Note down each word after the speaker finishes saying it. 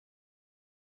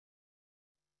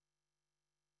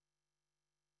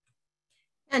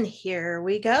And here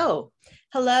we go.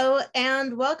 Hello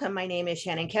and welcome. My name is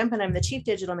Shannon Kemp and I'm the Chief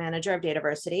Digital Manager of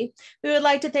DataVersity. We would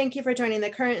like to thank you for joining the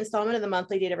current installment of the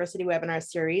monthly DataVersity webinar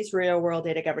series, Real World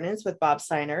Data Governance with Bob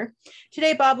Seiner.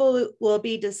 Today, Bob will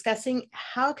be discussing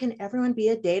how can everyone be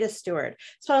a data steward,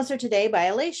 sponsored today by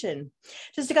Elation.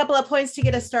 Just a couple of points to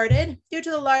get us started. Due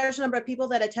to the large number of people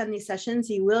that attend these sessions,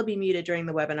 you will be muted during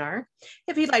the webinar.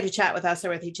 If you'd like to chat with us or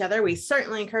with each other, we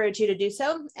certainly encourage you to do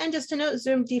so. And just to note,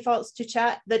 Zoom defaults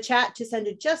to the chat to send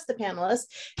to just the panelists,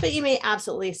 but you may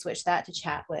absolutely switch that to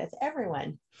chat with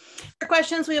everyone. For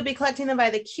questions, we will be collecting them via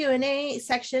the Q&A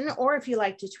section, or if you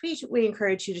like to tweet, we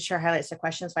encourage you to share highlights of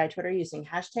questions via Twitter using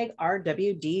hashtag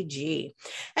RWDG.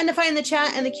 And to find the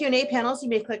chat and the Q&A panels, you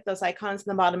may click those icons in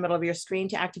the bottom middle of your screen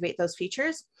to activate those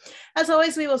features. As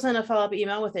always, we will send a follow-up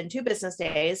email within 2 business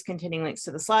days containing links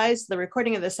to the slides, the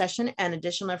recording of the session, and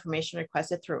additional information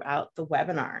requested throughout the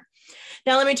webinar.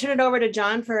 Now, let me turn it over to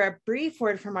John for a brief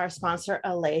word from our sponsor,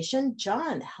 Elation.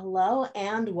 John, hello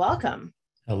and welcome.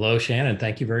 Hello, Shannon.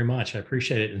 Thank you very much. I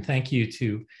appreciate it. And thank you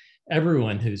to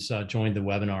everyone who's joined the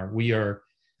webinar. We are,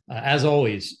 as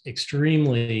always,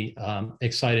 extremely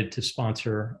excited to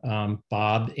sponsor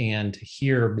Bob and to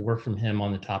hear more from him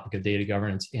on the topic of data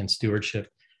governance and stewardship.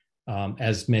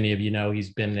 As many of you know, he's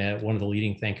been one of the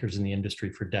leading thinkers in the industry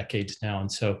for decades now.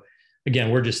 And so, again,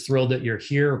 we're just thrilled that you're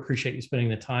here. Appreciate you spending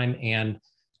the time and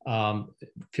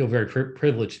feel very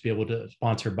privileged to be able to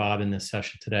sponsor Bob in this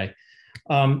session today.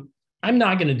 I'm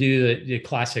not going to do the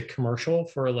classic commercial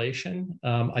for Elation.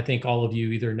 I think all of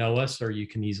you either know us or you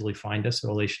can easily find us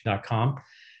at elation.com.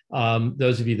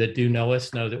 Those of you that do know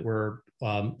us know that we're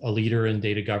a leader in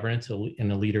data governance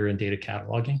and a leader in data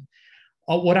cataloging.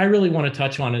 What I really want to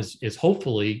touch on is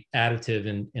hopefully additive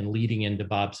in leading into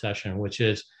Bob's session, which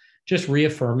is just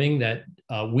reaffirming that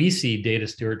we see data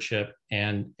stewardship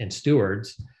and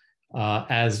stewards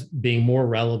as being more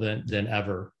relevant than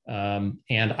ever.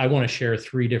 And I want to share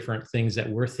 3 different things that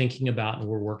we're thinking about and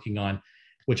we're working on,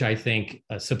 which I think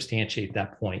substantiate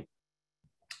that point.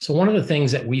 So one of the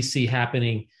things that we see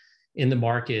happening in the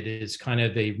market is kind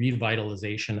of a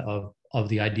revitalization of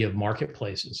the idea of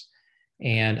marketplaces.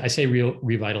 And I say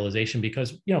revitalization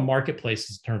because, you know,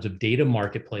 marketplaces in terms of data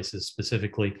marketplaces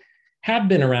specifically have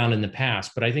been around in the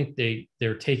past, but I think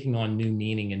they're taking on new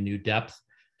meaning and new depth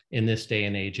in this day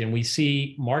and age. And we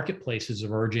see marketplaces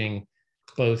emerging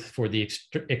both for the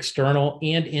external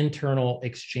and internal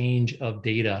exchange of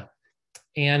data.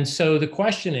 And so the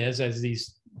question is, as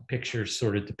these pictures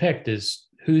sort of depict, is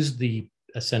who's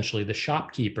essentially the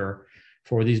shopkeeper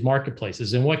for these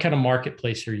marketplaces, and what kind of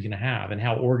marketplace are you going to have, and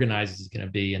how organized is it going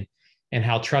to be, and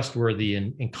how trustworthy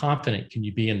and confident can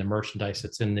you be in the merchandise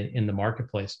that's in the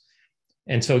marketplace.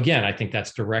 And so again, I think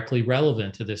that's directly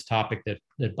relevant to this topic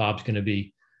that Bob's going to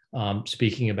be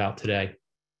speaking about today.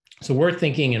 So we're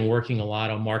thinking and working a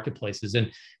lot on marketplaces,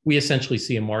 and we essentially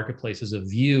see a marketplace as a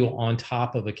view on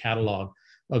top of a catalog,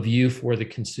 a view for the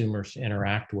consumers to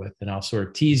interact with. And I'll sort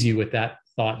of tease you with that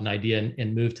thought and idea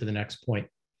and move to the next point.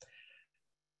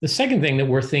 The second thing that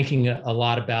we're thinking a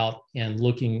lot about and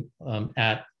looking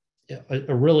at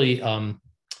a really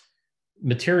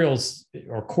materials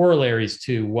or corollaries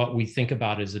to what we think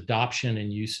about as adoption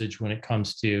and usage when it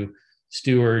comes to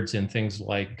stewards and things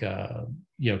like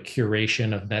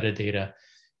curation of metadata.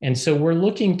 And so we're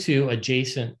looking to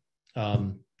adjacent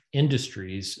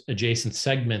industries, adjacent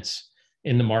segments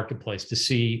in the marketplace to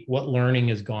see what learning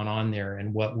has gone on there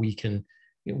and what we can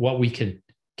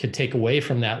take away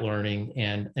from that learning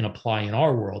and apply in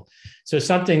our world. So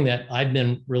something that I've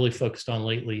been really focused on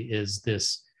lately is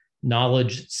this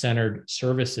knowledge-centered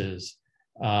services.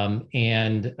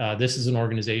 This is an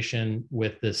organization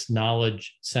with this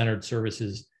knowledge-centered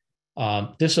services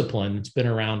discipline. It's been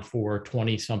around for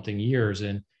 20-something years,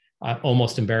 and I'm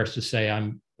almost embarrassed to say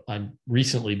I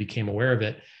recently became aware of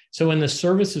it. So in the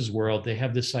services world, they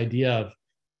have this idea of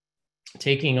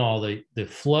taking all the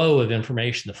flow of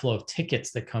information, the flow of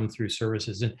tickets that come through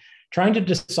services, and trying to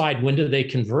decide when do they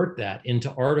convert that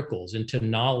into articles, into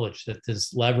knowledge that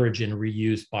is leveraged and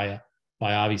reused by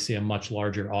obviously a much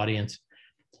larger audience.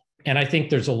 And I think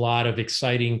there's a lot of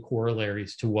exciting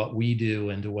corollaries to what we do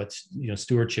and to what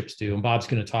stewardships do. And Bob's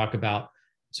going to talk about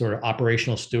sort of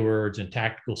operational stewards and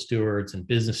tactical stewards and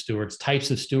business stewards, types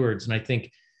of stewards. And I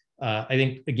think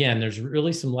again, there's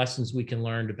really some lessons we can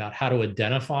learn about how to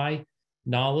identify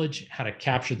knowledge, how to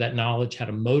capture that knowledge, how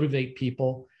to motivate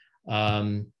people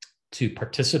to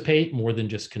participate more than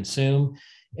just consume.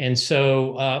 And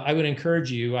so I would encourage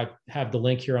you, I have the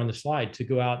link here on the slide, to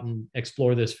go out and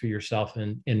explore this for yourself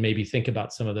and maybe think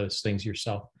about some of those things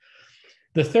yourself.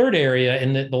 The third area,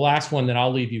 and the last one that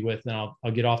I'll leave you with, and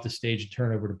I'll get off the stage and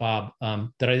turn over to Bob,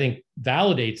 that I think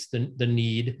validates the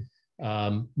need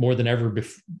more than ever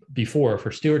before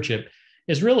for stewardship,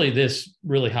 is really this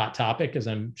really hot topic, as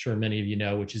I'm sure many of you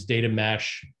know, which is data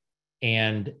mesh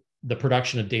and the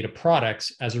production of data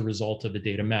products as a result of the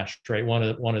data mesh, right? One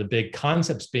of the big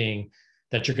concepts being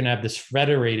that you're going to have this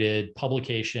federated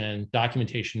publication,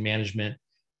 documentation management,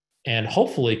 and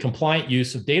hopefully compliant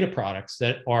use of data products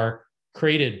that are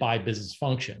created by business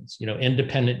functions,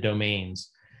 independent domains.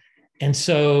 And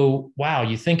so, wow,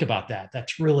 you think about that.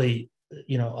 That's really,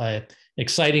 an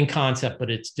exciting concept, but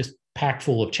it's just packed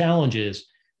full of challenges.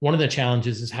 One of the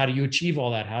challenges is, how do you achieve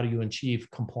all that? How do you achieve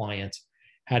compliance?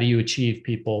 How do you achieve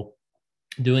people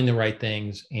doing the right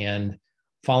things and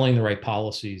following the right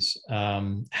policies,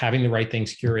 having the right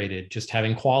things curated, just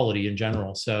having quality in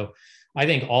general? So I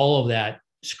think all of that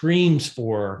screams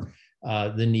for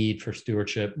the need for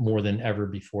stewardship more than ever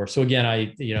before. So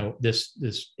again,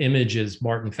 this image is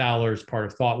Martin Fowler's, part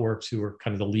of ThoughtWorks, who are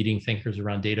kind of the leading thinkers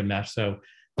around data mesh. So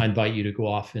I invite you to go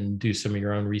off and do some of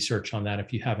your own research on that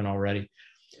if you haven't already.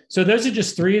 So those are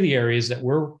just three of the areas that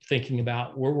we're thinking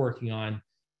about, we're working on,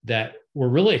 that we're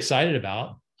really excited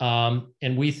about.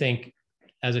 And we think,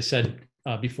 as I said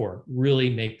before, really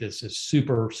make this a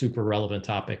super, super relevant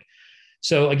topic.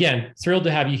 So again, thrilled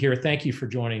to have you here. Thank you for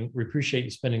joining. We appreciate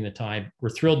you spending the time. We're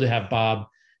thrilled to have Bob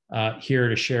here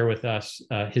to share with us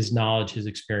his knowledge, his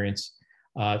experience.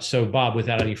 So Bob,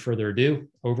 without any further ado,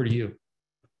 over to you.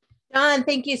 John,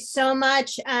 thank you so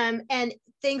much. And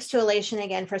thanks to Elation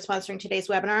again for sponsoring today's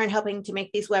webinar and helping to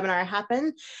make these webinars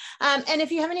happen. And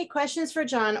if you have any questions for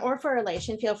John or for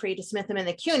Elation, feel free to submit them in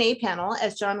the Q&A panel,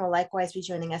 as John will likewise be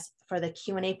joining us for the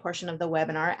Q&A portion of the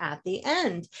webinar at the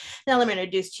end. Now let me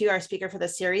introduce to you our speaker for the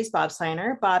series, Bob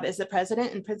Seiner. Bob is the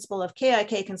president and principal of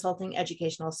KIK Consulting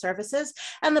Educational Services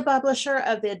and the publisher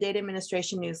of the data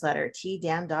administration newsletter,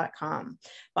 tdam.com.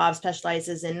 Bob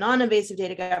specializes in non-invasive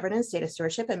data governance, data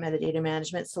stewardship, and metadata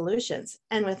management solutions.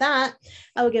 And with that,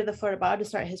 I will give the floor to Bob to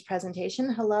start his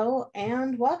presentation. Hello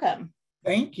and welcome.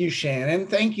 Thank you, Shannon.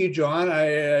 Thank you, John. I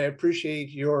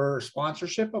appreciate your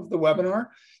sponsorship of the webinar.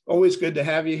 Always good to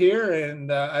have you here.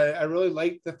 And I really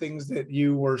like the things that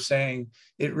you were saying.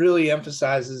 It really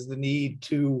emphasizes the need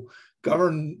to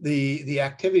govern the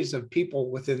activities of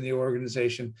people within the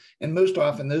organization. And most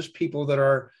often, those people that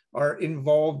are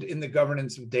involved in the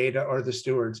governance of data are the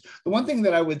stewards. The one thing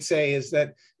that I would say is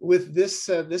that with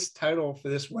this title for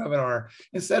this webinar,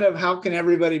 instead of how can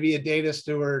everybody be a data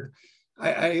steward,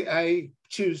 I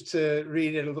choose to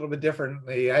read it a little bit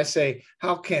differently. I say,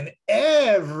 how can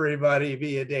everybody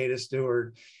be a data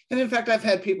steward? And in fact, I've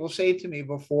had people say to me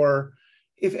before,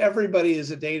 if everybody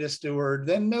is a data steward,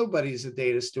 then nobody's a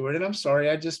data steward. And I'm sorry,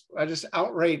 I just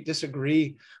outright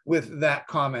disagree with that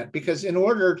comment, because in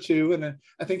order to, and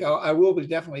I think I will be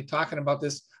definitely talking about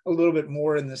this a little bit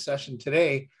more in the session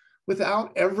today,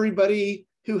 without everybody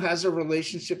who has a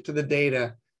relationship to the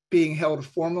data being held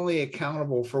formally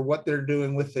accountable for what they're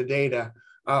doing with the data,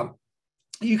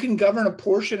 you can govern a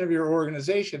portion of your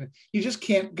organization. You just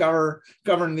can't govern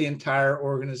the entire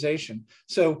organization.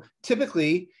 So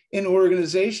typically, in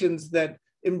organizations that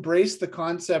embrace the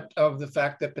concept of the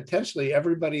fact that potentially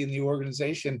everybody in the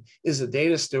organization is a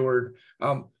data steward,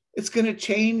 it's going to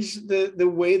change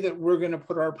the way that we're going to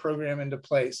put our program into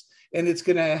place. And it's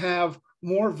going to have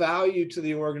more value to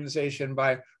the organization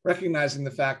by recognizing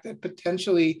the fact that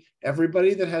potentially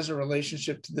everybody that has a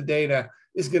relationship to the data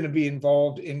is going to be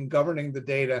involved in governing the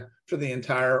data for the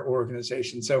entire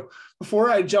organization. So before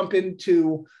I jump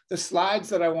into the slides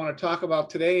that I want to talk about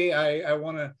today, I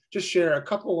want to just share a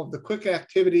couple of the quick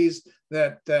activities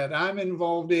that I'm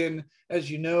involved in.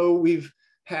 As you know, we've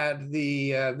had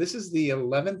this is the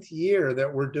 11th year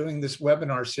that we're doing this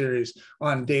webinar series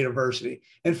on DATAVERSITY.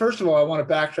 And first of all, I want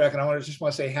to backtrack, and I just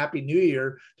want to say Happy New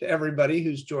Year to everybody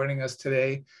who's joining us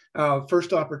today.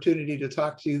 First opportunity to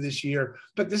talk to you this year,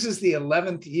 but this is the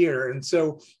 11th year. And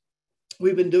so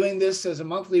we've been doing this as a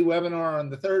monthly webinar on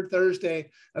the third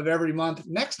Thursday of every month.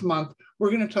 Next month,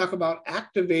 we're going to talk about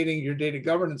activating your data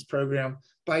governance program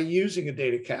by using a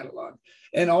data catalog.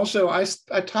 And also, I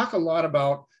talk a lot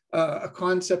about a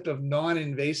concept of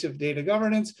non-invasive data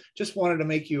governance. Just wanted to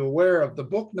make you aware of the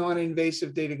book,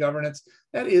 Non-Invasive Data Governance,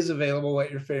 that is available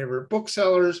at your favorite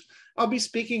booksellers. I'll be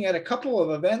speaking at a couple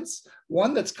of events,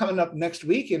 one that's coming up next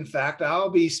week. In fact, I'll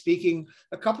be speaking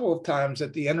a couple of times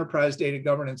at the Enterprise Data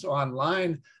Governance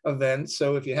Online event.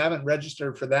 So if you haven't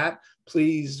registered for that,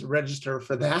 please register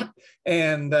for that.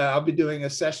 And I'll be doing a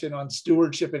session on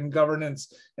stewardship and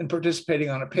governance and participating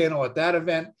on a panel at that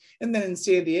event. And then in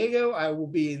San Diego, I will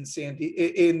be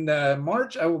in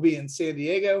March, I will be in San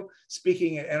Diego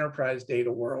speaking at Enterprise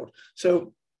Data World.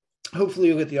 So hopefully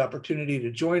you'll get the opportunity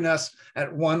to join us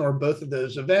at one or both of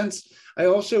those events. I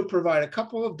also provide a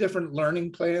couple of different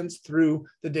learning plans through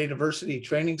the DataVersity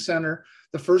Training Center.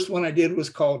 The first one I did was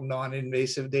called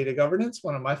Non-Invasive Data Governance,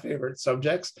 one of my favorite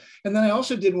subjects. And then I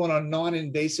also did one on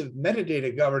non-invasive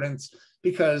metadata governance,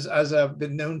 because as I've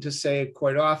been known to say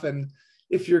quite often,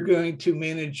 if you're going to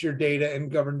manage your data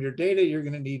and govern your data, you're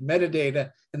going to need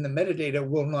metadata, and the metadata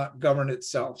will not govern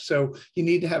itself. So you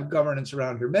need to have governance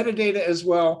around your metadata as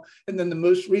well. And then the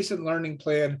most recent learning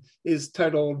plan is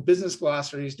titled Business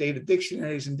Glossaries, Data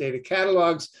Dictionaries, and Data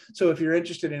Catalogs. So if you're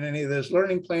interested in any of those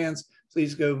learning plans,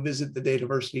 please go visit the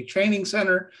DataVersity Training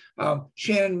Center.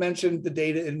 Shannon mentioned the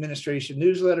Data Administration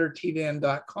Newsletter,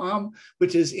 tdan.com,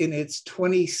 which is in its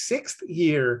 26th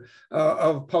year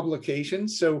of publication.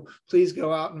 So please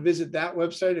go out and visit that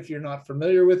website if you're not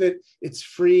familiar with it. It's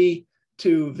free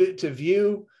to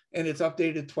view, and it's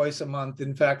updated twice a month.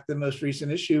 In fact, the most recent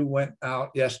issue went out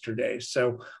yesterday.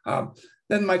 So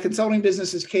then my consulting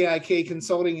business is KIK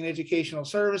Consulting and Educational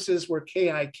Services, where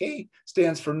KIK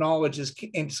stands for Knowledge is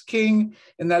King,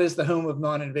 and that is the home of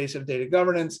non-invasive data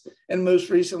governance. And most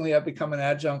recently, I've become an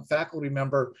adjunct faculty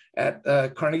member at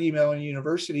Carnegie Mellon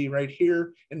University right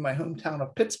here in my hometown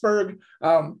of Pittsburgh,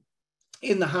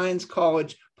 in the Heinz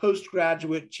College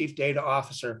Postgraduate Chief Data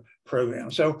Officer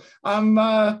program. So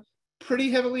I'm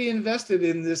pretty heavily invested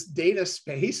in this data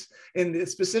space, and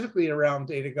specifically around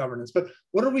data governance. But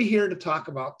what are we here to talk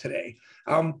about today?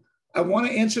 I want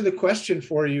to answer the question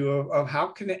for you of how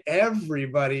can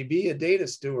everybody be a data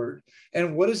steward,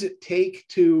 and what does it take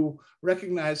to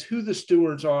recognize who the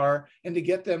stewards are and to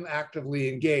get them actively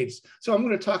engaged. So I'm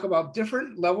going to talk about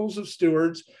different levels of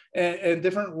stewards and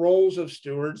different roles of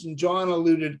stewards. And John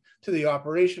alluded to the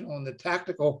operational and the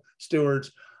tactical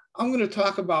stewards. I'm going to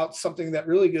talk about something that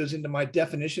really goes into my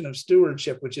definition of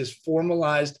stewardship, which is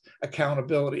formalized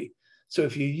accountability. So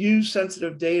if you use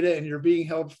sensitive data and you're being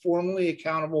held formally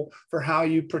accountable for how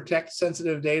you protect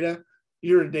sensitive data,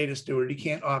 you're a data steward. You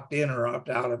can't opt in or opt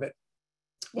out of it.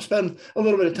 We'll spend a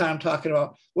little bit of time talking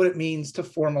about what it means to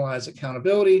formalize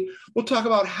accountability. We'll talk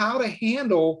about how to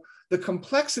handle the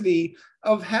complexity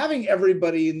of having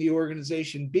everybody in the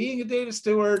organization being a data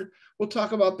steward. We'll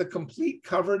talk about the complete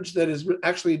coverage that is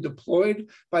actually deployed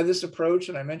by this approach.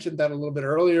 And I mentioned that a little bit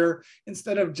earlier.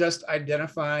 Instead of just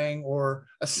identifying or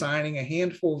assigning a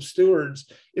handful of stewards,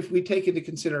 if we take into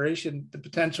consideration the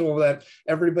potential that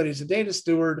everybody's a data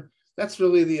steward, that's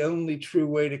really the only true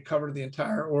way to cover the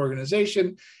entire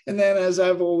organization. And then, as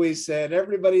I've always said,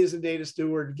 everybody is a data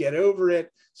steward, get over it.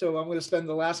 So I'm going to spend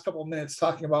the last couple of minutes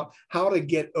talking about how to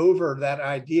get over that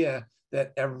idea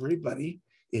that everybody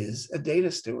is a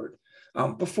data steward.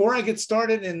 Before I get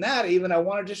started in that, I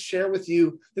want to just share with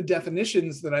you the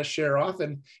definitions that I share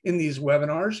often in these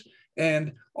webinars.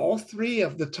 And all three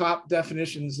of the top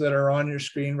definitions that are on your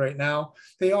screen right now,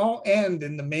 they all end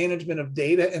in the management of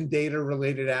data and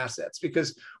data-related assets,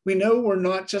 because we know we're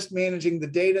not just managing the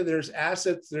data. There's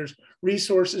assets, there's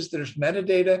resources, there's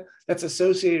metadata that's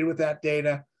associated with that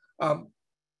data.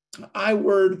 I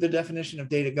word the definition of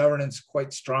data governance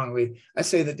quite strongly. I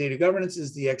say that data governance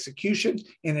is the execution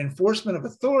and enforcement of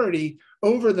authority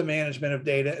over the management of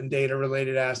data and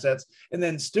data-related assets. And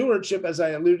then stewardship, as I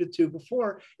alluded to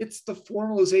before, it's the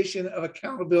formalization of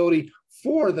accountability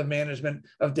for the management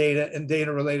of data and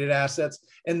data-related assets.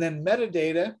 And then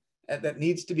metadata that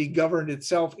needs to be governed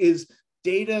itself is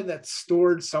data that's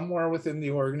stored somewhere within the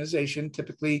organization,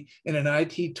 typically in an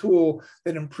IT tool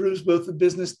that improves both the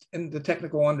business and the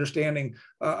technical understanding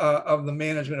of the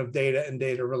management of data and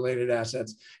data-related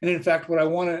assets. And in fact, what I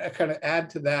want to kind of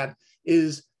add to that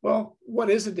is, well,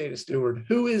 what is a data steward?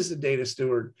 Who is a data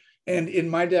steward? And in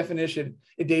my definition,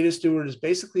 a data steward is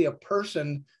basically a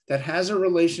person that has a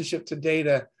relationship to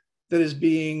data that is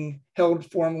being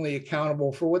held formally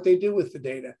accountable for what they do with the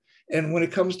data. And when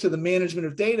it comes to the management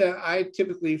of data, I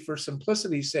typically, for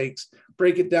simplicity's sakes,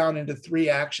 break it down into three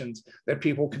actions that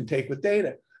people can take with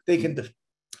data. They can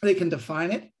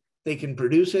define it, they can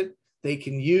produce it, they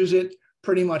can use it.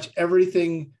 Pretty much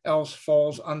everything else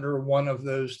falls under one of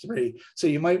those three. So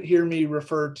you might hear me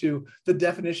refer to the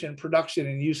definition, production,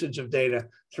 and usage of data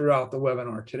throughout the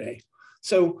webinar today.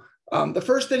 So The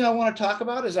first thing I want to talk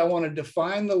about is I want to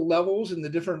define the levels and the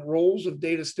different roles of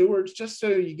data stewards, just so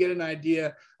you get an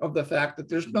idea of the fact that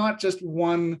there's not just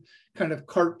one kind of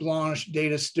carte blanche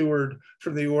data steward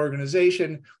for the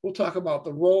organization. We'll talk about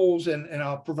the roles, and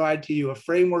I'll provide to you a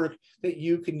framework that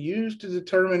you can use to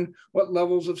determine what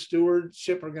levels of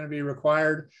stewardship are going to be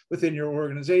required within your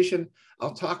organization.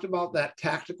 I'll talk about that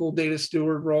tactical data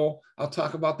steward role. I'll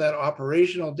talk about that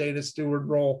operational data steward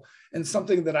role. And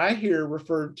something that I hear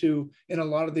referred to in a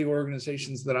lot of the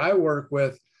organizations that I work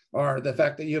with are the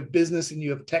fact that you have business and you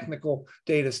have technical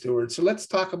data stewards. So let's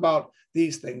talk about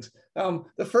these things.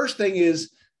 The first thing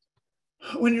is,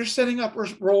 when you're setting up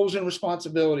roles and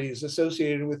responsibilities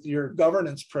associated with your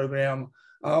governance program,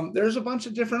 there's a bunch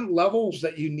of different levels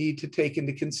that you need to take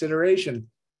into consideration.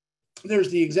 There's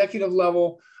the executive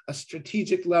level, a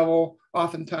strategic level,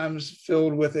 oftentimes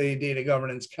filled with a data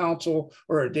governance council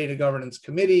or a data governance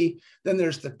committee. Then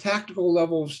there's the tactical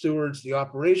level of stewards, the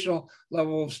operational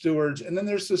level of stewards, and then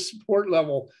there's the support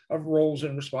level of roles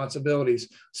and responsibilities.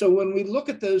 So when we look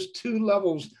at those two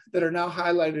levels that are now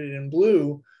highlighted in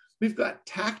blue, we've got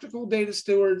tactical data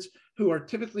stewards who are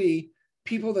typically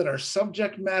people that are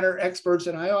subject matter experts,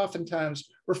 and I oftentimes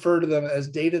refer to them as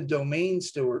data domain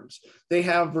stewards. They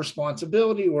have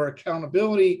responsibility or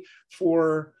accountability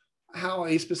for how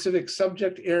a specific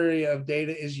subject area of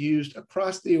data is used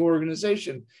across the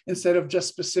organization instead of just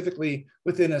specifically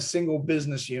within a single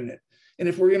business unit. And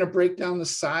if we're going to break down the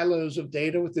silos of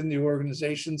data within the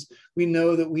organizations, we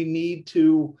know that we need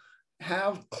to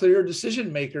have clear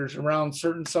decision makers around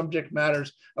certain subject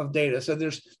matters of data. So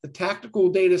there's the tactical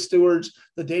data stewards,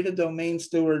 the data domain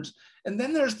stewards, and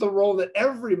then there's the role that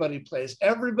everybody plays.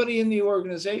 Everybody in the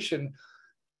organization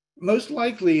most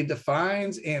likely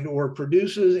defines and or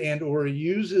produces and or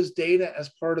uses data as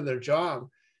part of their job.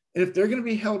 And if they're going to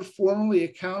be held formally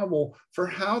accountable for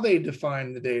how they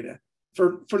define the data,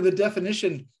 for the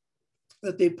definition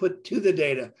that they put to the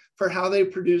data, for how they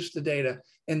produce the data,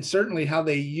 and certainly how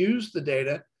they use the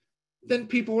data, then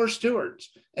people are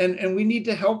stewards. And we need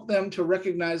to help them to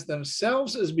recognize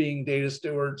themselves as being data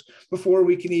stewards before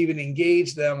we can even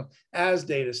engage them as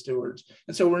data stewards.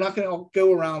 And so we're not going to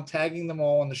go around tagging them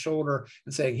all on the shoulder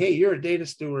and saying, hey, you're a data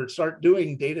steward, start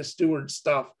doing data steward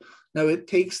stuff. No, it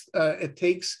takes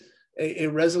a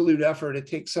resolute effort. It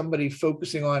takes somebody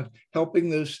focusing on helping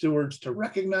those stewards to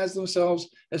recognize themselves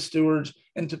as stewards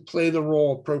and to play the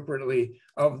role appropriately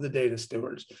of the data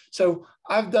stewards. So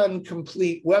I've done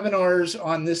complete webinars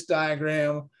on this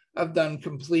diagram. I've done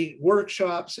complete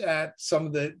workshops at some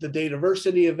of the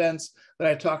DATAVERSITY events that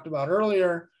I talked about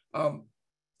earlier. And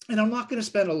I'm not going to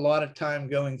spend a lot of time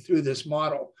going through this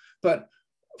model, but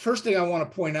first thing I want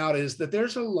to point out is that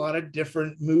there's a lot of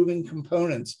different moving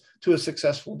components to a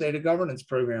successful data governance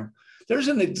program. There's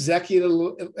an executive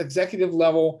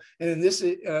level, and in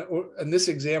this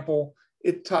example,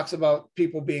 it talks about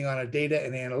people being on a data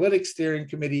and analytics steering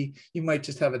committee. You might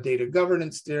just have a data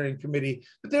governance steering committee,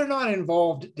 but they're not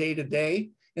involved day to day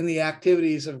in the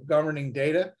activities of governing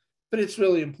data. But it's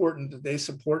really important that they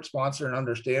support, sponsor, and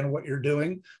understand what you're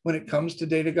doing when it comes to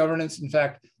data governance. In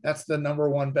fact, that's the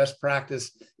 #1 best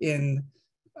practice in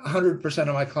 100%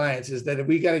 of my clients, is that if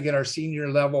we got to get our senior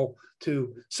level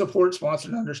to support, sponsor,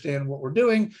 and understand what we're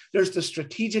doing. There's the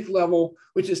strategic level,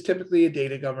 which is typically a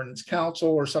data governance council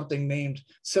or something named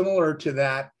similar to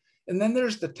that. And then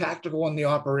there's the tactical and the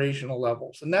operational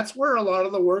levels. And that's where a lot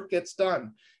of the work gets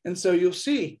done. And so you'll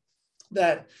see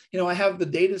that, I have the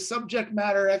data subject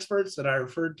matter experts that I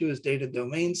referred to as data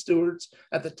domain stewards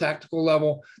at the tactical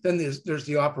level. Then there's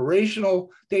the operational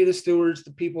data stewards,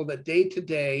 the people that day to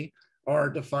day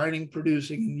are defining,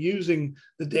 producing, and using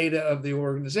the data of the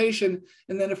organization.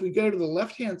 And then if we go to the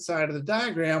left-hand side of the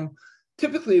diagram,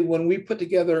 typically when we put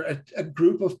together a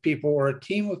group of people or a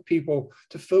team of people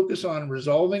to focus on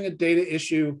resolving a data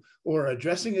issue or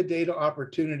addressing a data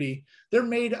opportunity, they're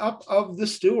made up of the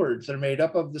stewards. They're made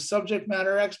up of the subject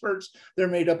matter experts. They're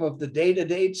made up of the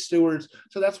day-to-day stewards.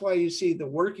 So that's why you see the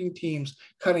working teams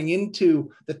cutting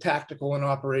into the tactical and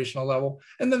operational level.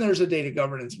 And then there's a data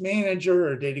governance manager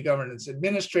or data governance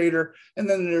administrator. And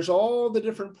then there's all the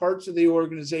different parts of the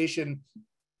organization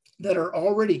that are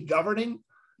already governing.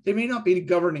 They may not be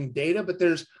governing data, but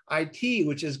there's IT,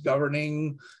 which is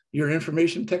governing your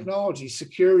information technology,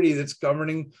 security that's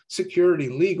governing security,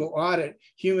 legal, audit,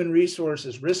 human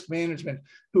resources, risk management.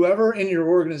 Whoever in your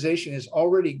organization is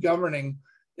already governing,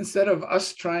 instead of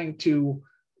us trying to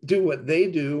do what they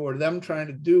do or them trying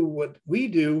to do what we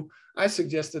do, I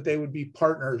suggest that they would be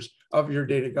partners of your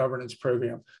data governance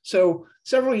program. So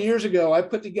several years ago, I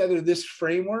put together this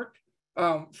framework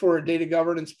for a data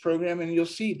governance program. And you'll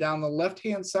see down the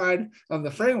left-hand side of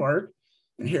the framework,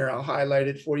 And here I'll highlight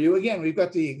it for you. Again, we've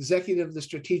got the executive, the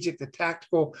strategic, the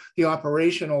tactical, the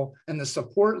operational, and the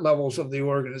support levels of the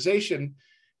organization.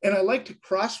 And I like to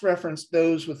cross-reference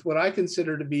those with what I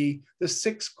consider to be the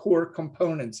 6 core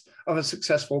components of a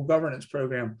successful governance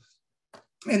program.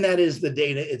 And that is the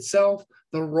data itself,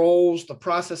 the roles, the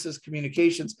processes,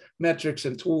 communications, metrics,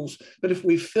 and tools. But if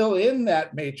we fill in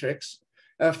that matrix,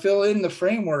 fill in the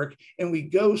framework, and we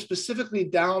go specifically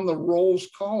down the roles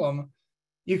column,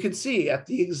 you can see at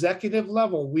the executive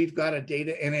level, we've got a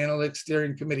data and analytics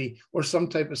steering committee or some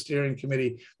type of steering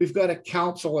committee. We've got a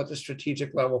council at the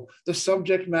strategic level, the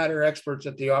subject matter experts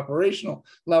at the operational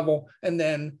level, and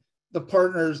then the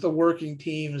partners, the working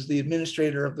teams, the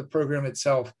administrator of the program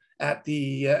itself at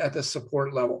the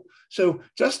support level. So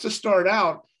just to start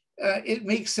out, it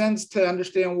makes sense to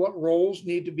understand what roles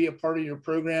need to be a part of your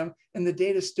program, and the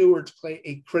data stewards play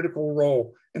a critical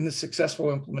role in the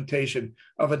successful implementation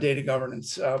of a data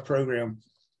governance program.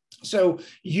 So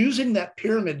using that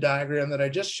pyramid diagram that I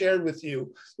just shared with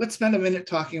you, let's spend a minute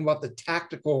talking about the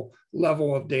tactical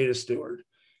level of data steward.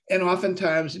 And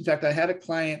oftentimes, in fact, I had a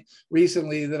client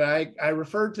recently that I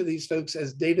referred to these folks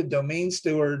as data domain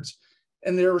stewards.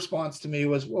 And their response to me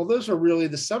was, well, those are really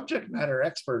the subject matter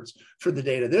experts for the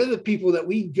data. They're the people that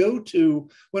we go to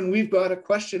when we've got a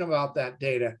question about that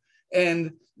data.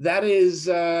 And that is,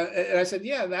 and I said,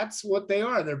 yeah, that's what they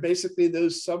are. They're basically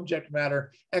those subject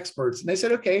matter experts. And they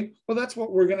said, okay, well, that's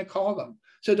what we're going to call them.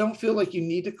 So don't feel like you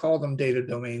need to call them data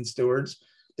domain stewards.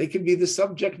 They can be the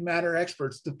subject matter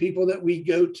experts, the people that we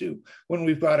go to when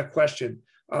we've got a question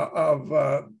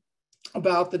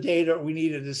about the data, or we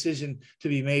need a decision to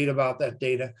be made about that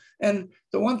data. And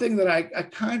the one thing that I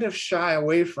kind of shy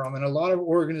away from, and a lot of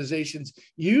organizations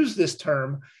use this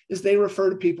term, is they refer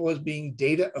to people as being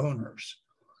data owners.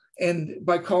 And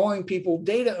by calling people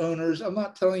data owners, I'm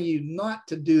not telling you not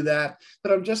to do that,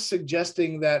 but I'm just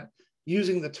suggesting that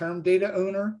using the term data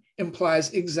owner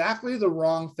implies exactly the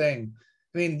wrong thing.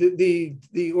 I mean,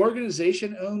 the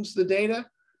organization owns the data.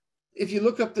 If you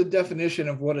look up the definition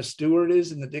of what a steward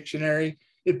is in the dictionary,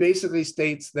 it basically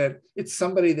states that it's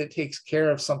somebody that takes care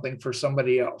of something for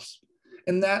somebody else.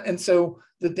 And so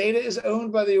the data is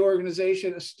owned by the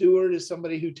organization. A steward is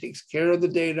somebody who takes care of the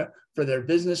data for their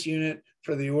business unit,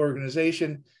 for the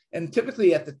organization. And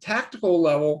typically at the tactical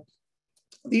level,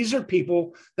 these are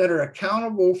people that are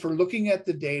accountable for looking at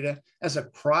the data as a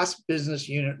cross-business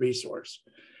unit resource.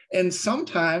 And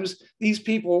sometimes these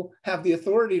people have the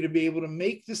authority to be able to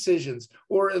make decisions,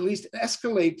 or at least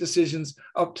escalate decisions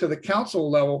up to the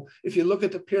council level. If you look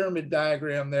at the pyramid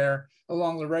diagram there,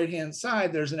 along the right-hand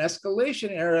side, there's an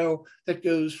escalation arrow that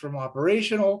goes from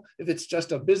operational, if it's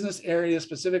just a business area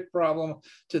specific problem,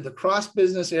 to the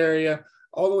cross-business area,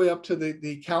 all the way up to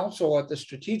the council at the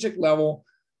strategic level.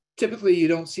 Typically, you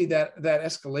don't see that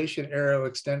escalation arrow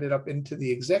extended up into the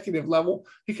executive level,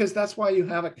 because that's why you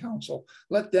have a council.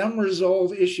 Let them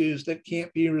resolve issues that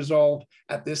can't be resolved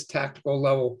at this tactical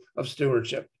level of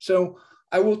stewardship. So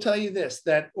I will tell you this,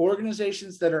 that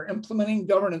organizations that are implementing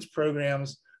governance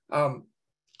programs,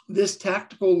 this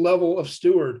tactical level of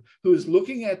steward who is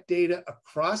looking at data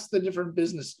across the different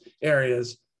business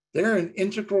areas, they're an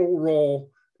integral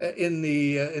role in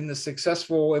the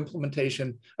successful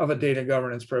implementation of a data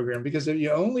governance program. Because if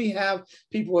you only have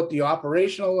people at the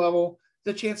operational level,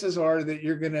 the chances are that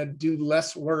you're going to do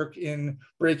less work in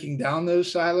breaking down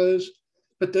those silos.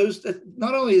 But those,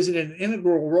 not only is it an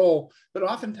integral role, but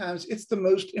oftentimes it's the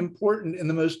most important and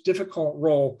the most difficult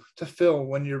role to fill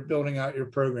when you're building out your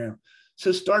program.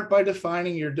 So start by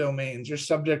defining your domains, your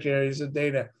subject areas of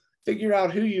data. Figure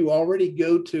out who you already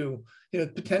go to.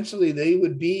 Potentially they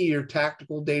would be your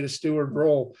tactical data steward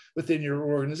role within your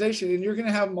organization, and you're going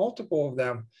to have multiple of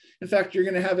them. In fact, you're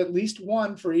going to have at least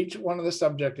one for each one of the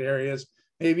subject areas.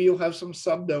 Maybe you'll have some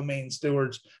subdomain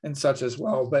stewards and such as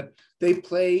well, but they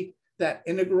play that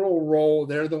integral role.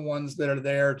 They're the ones that are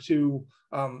there to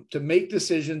make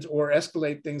decisions or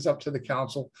escalate things up to the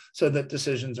council so that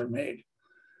decisions are made.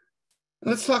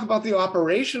 Let's talk about the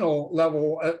operational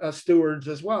level stewards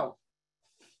as well.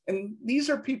 And these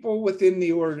are people within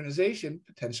the organization,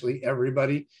 potentially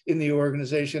everybody in the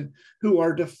organization, who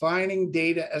are defining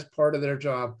data as part of their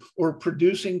job, or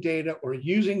producing data or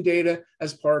using data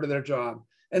as part of their job.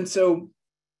 And so,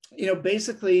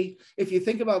 basically, if you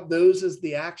think about those as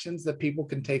the actions that people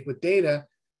can take with data,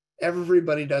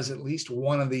 everybody does at least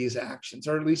one of these actions,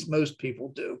 or at least most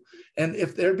people do. And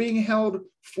if they're being held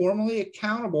formally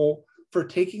accountable for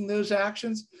taking those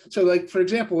actions. So like, for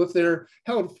example, if they're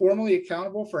held formally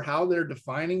accountable for how they're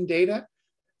defining data,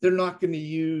 they're not going to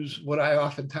use what I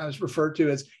oftentimes refer to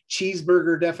as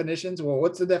cheeseburger definitions. Well,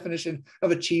 what's the definition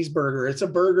of a cheeseburger? It's a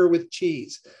burger with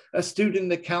cheese. A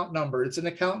student account number, it's an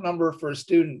account number for a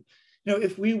student.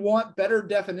 If we want better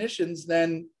definitions,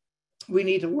 then we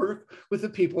need to work with the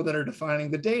people that are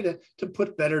defining the data to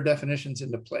put better definitions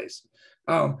into place.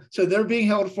 So they're being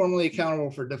held formally accountable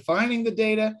for defining the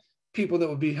data, people that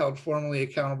will be held formally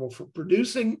accountable for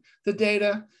producing the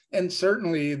data. And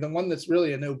certainly the one that's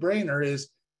really a no-brainer is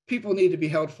people need to be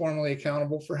held formally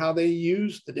accountable for how they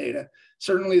use the data.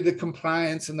 Certainly the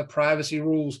compliance and the privacy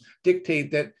rules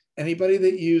dictate that anybody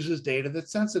that uses data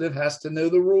that's sensitive has to know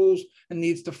the rules and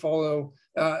needs to follow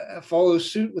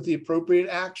suit with the appropriate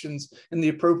actions and the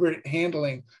appropriate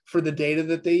handling for the data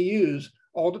that they use,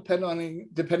 all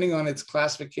depending on its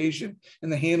classification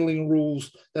and the handling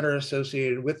rules that are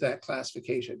associated with that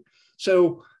classification.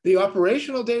 So the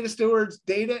operational data stewards,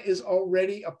 data is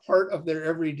already a part of their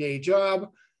everyday job.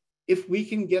 If we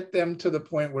can get them to the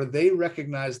point where they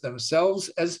recognize themselves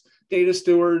as data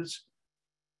stewards,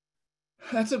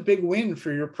 that's a big win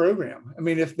for your program. I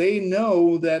mean, if they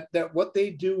know that what they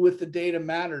do with the data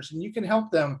matters, and you can help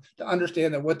them to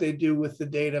understand that what they do with the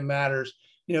data matters,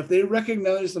 if they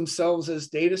recognize themselves as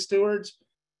data stewards,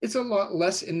 it's a lot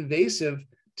less invasive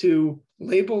to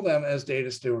label them as data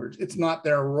stewards. It's not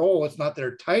their role, it's not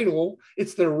their title,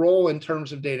 it's their role in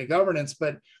terms of data governance,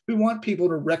 but we want people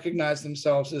to recognize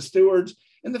themselves as stewards.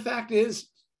 And the fact is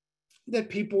that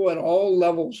people at all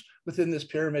levels within this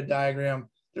pyramid diagram,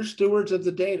 they're stewards of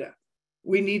the data.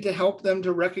 We need to help them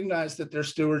to recognize that they're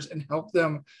stewards and help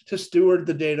them to steward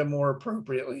the data more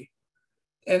appropriately.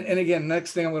 And again,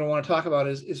 next thing I'm going to want to talk about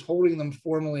is holding them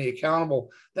formally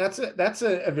accountable. That's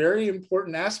a very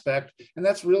important aspect. And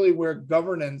that's really where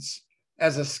governance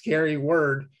as a scary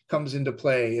word comes into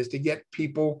play, is to get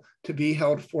people to be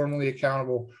held formally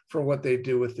accountable for what they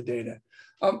do with the data.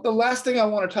 The last thing I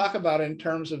want to talk about in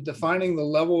terms of defining the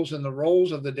levels and the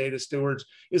roles of the data stewards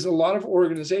is a lot of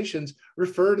organizations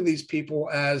refer to these people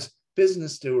as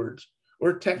business stewards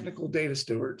or technical data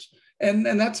stewards. And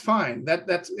that's fine.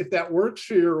 That's if that works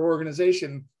for your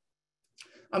organization,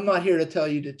 I'm not here to tell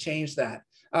you to change that.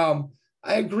 I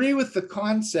agree with the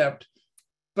concept,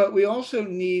 but we also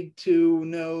need to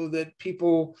know that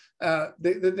people,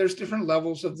 there's different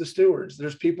levels of the stewards.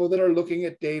 There's people that are looking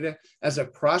at data as a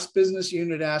cross-business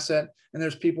unit asset, and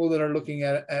there's people that are looking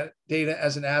at data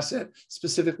as an asset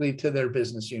specifically to their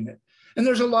business unit. And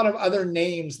there's a lot of other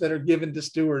names that are given to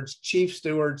stewards: chief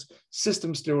stewards,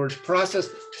 system stewards, process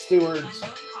stewards.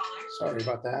 Sorry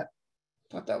about that.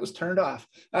 Thought that was turned off.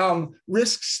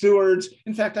 Risk stewards.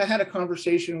 In fact, I had a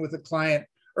conversation with a client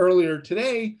earlier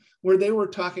today where they were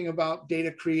talking about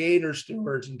data creator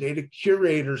stewards and data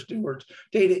curator stewards,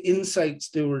 data insight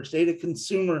stewards, data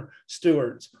consumer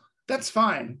stewards. That's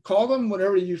fine. Call them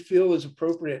whatever you feel is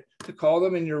appropriate to call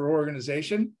them in your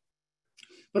organization,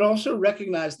 but also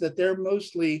recognize that they're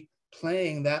mostly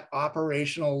playing that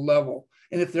operational level.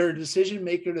 And if they're a decision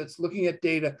maker that's looking at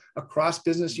data across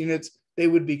business units, they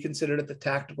would be considered at the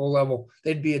tactical level.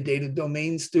 They'd be a data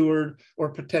domain steward or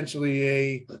potentially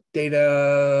a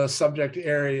data subject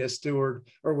area steward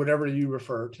or whatever you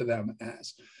refer to them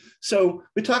as. So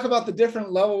we talk about the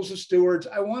different levels of stewards.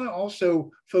 I want to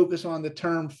also focus on the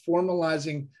term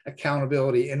formalizing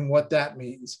accountability and what that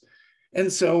means.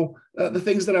 And so the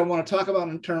things that I want to talk about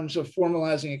in terms of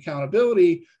formalizing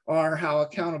accountability are how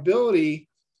accountability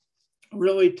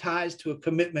really ties to a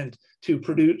commitment to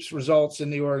produce results in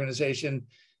the organization.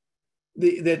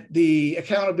 The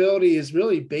accountability is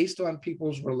really based on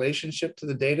people's relationship to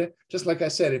the data. Just like I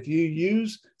said, if you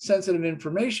use sensitive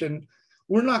information,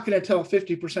 we're not going to tell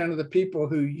 50% of the people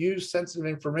who use sensitive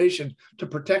information to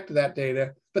protect that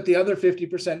data, but the other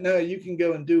 50%, no, you can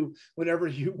go and do whatever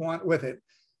you want with it.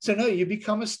 So no, you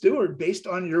become a steward based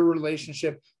on your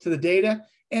relationship to the data.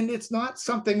 And it's not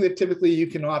something that typically you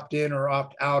can opt in or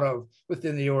opt out of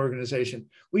within the organization.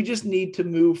 We just need to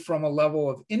move from a level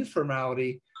of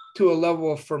informality to a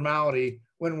level of formality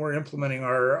when we're implementing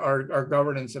our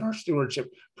governance and our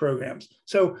stewardship programs.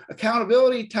 So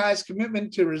accountability ties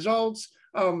commitment to results.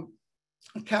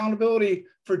 Accountability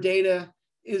for data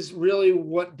is really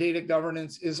what data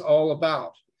governance is all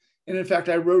about. And in fact,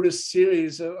 I wrote a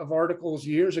series of articles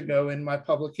years ago in my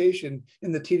publication,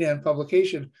 in the TDAN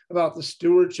publication, about the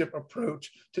stewardship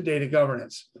approach to data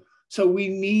governance. So we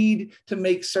need to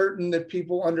make certain that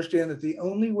people understand that the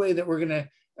only way that we're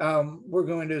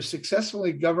going to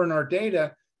successfully govern our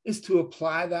data is to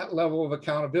apply that level of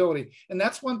accountability. And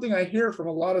that's one thing I hear from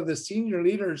a lot of the senior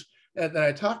leaders that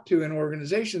I talk to in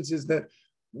organizations is that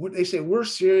they say, we're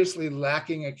seriously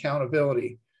lacking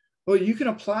accountability. Well, you can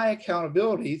apply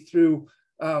accountability through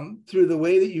through the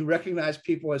way that you recognize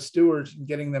people as stewards and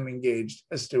getting them engaged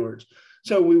as stewards.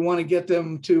 So we want to get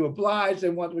them to oblige. They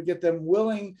want to get them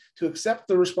willing to accept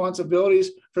the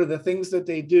responsibilities for the things that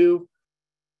they do.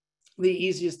 The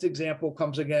easiest example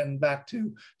comes again back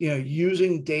to,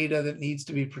 using data that needs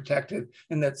to be protected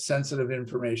and that's sensitive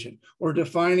information, or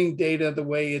defining data the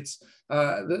way it's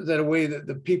a way that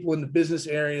the people in the business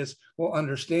areas will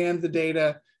understand the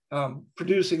data,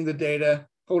 producing the data,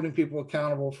 holding people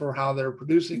accountable for how they're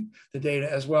producing the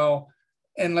data as well.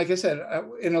 And like I said,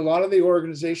 in a lot of the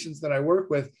organizations that I work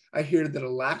with, I hear that a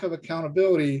lack of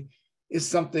accountability is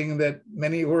something that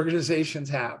many organizations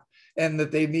have, and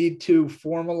that they need to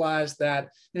formalize that.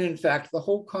 And in fact, the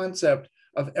whole concept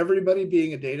of everybody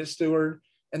being a data steward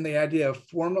and the idea of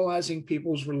formalizing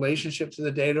people's relationship to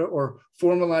the data, or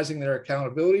formalizing their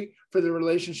accountability for the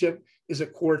relationship, is a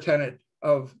core tenet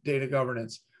of data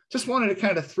governance. Just wanted to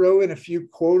kind of throw in a few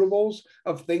quotables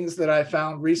of things that I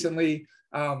found recently.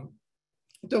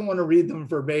 Don't want to read them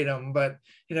verbatim, but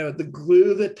the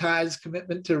glue that ties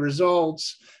commitment to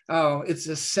results, it's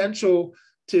essential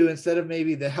to, instead of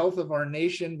maybe the health of our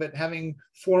nation, but having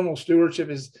formal stewardship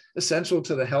is essential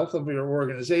to the health of your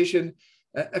organization.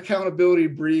 Accountability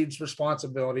breeds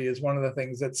responsibility is one of the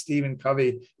things that Stephen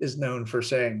Covey is known for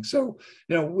saying. So,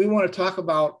 we want to talk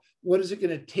about what is it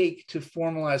going to take to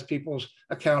formalize people's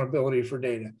accountability for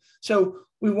data. So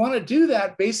we want to do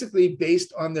that basically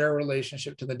based on their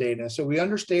relationship to the data. So we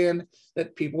understand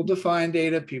that people define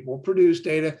data, people produce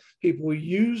data, people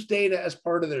use data as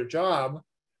part of their job.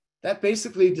 That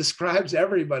basically describes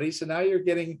everybody. So now you're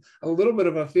getting a little bit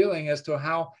of a feeling as to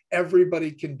how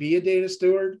everybody can be a data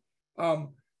steward.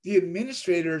 The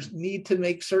administrators need to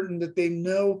make certain that they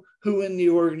know who in the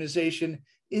organization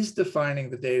is defining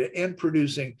the data and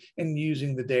producing and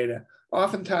using the data.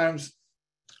 Oftentimes,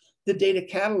 the data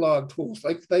catalog tools,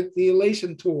 like the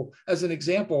Elation tool, as an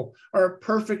example, are a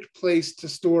perfect place to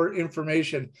store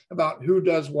information about who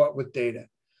does what with data.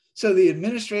 So the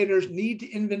administrators need to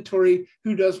inventory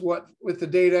who does what with the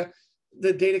data.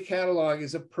 The data catalog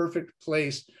is a perfect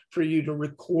place for you to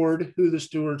record who the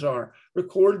stewards are,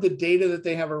 record the data that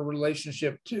they have a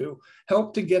relationship to,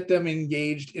 help to get them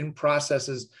engaged in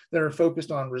processes that are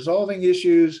focused on resolving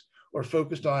issues or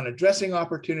focused on addressing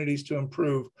opportunities to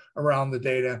improve around the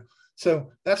data.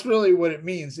 So that's really what it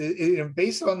means.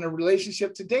 Based on the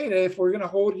relationship to data, if we're going to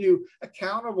hold you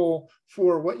accountable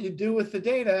for what you do with the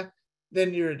data,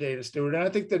 then you're a data steward. And I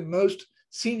think that most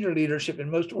senior leadership in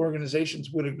most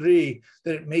organizations would agree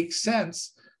that it makes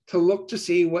sense to look to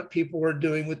see what people are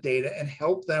doing with data and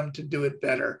help them to do it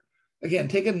better. Again,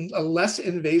 taking a less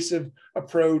invasive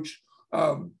approach.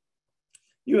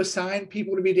 You assign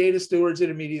people to be data stewards,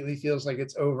 it immediately feels like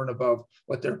it's over and above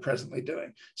what they're presently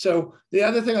doing. So the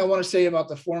other thing I want to say about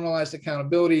the formalized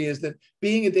accountability is that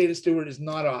being a data steward is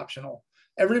not optional.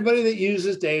 Everybody that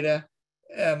uses data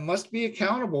must be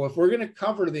accountable. If we're going to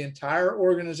cover the entire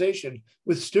organization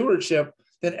with stewardship,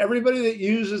 then everybody that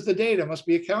uses the data must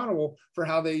be accountable for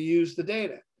how they use the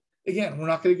data. Again, we're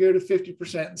not going to go to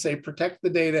 50% and say, protect the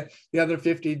data, the other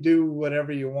 50, do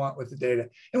whatever you want with the data.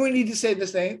 And we need to say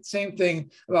the same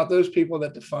thing about those people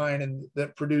that define and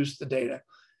that produce the data.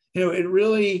 It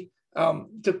really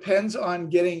depends on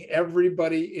getting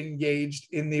everybody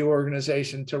engaged in the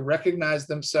organization to recognize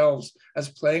themselves as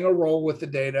playing a role with the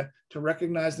data, to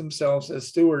recognize themselves as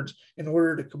stewards in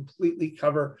order to completely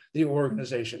cover the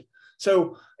organization.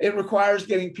 So it requires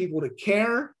getting people to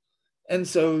care. And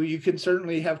so you can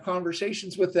certainly have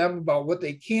conversations with them about what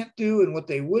they can't do and what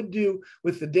they would do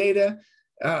with the data,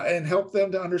 and help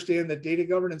them to understand that data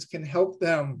governance can help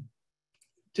them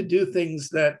to do things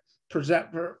that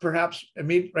perhaps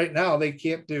right now they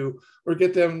can't do, or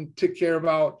get them to care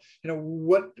about,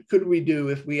 what could we do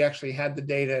if we actually had the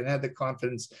data and had the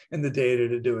confidence in the data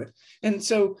to do it. And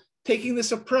so taking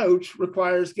this approach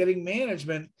requires getting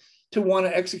management to want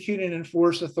to execute and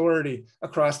enforce authority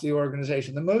across the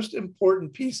organization. The most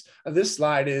important piece of this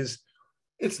slide is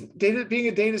being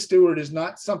a data steward is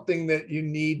not something that you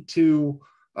need to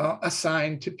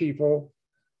assign to people.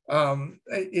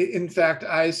 In fact,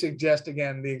 I suggest,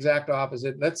 again, the exact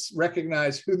opposite. Let's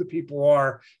recognize who the people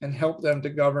are and help them to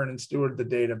govern and steward the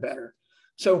data better.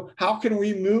 So how can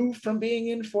we move from being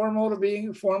informal to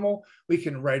being formal? We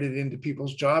can write it into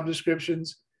people's job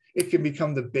descriptions. It can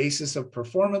become the basis of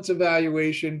performance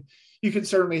evaluation. You can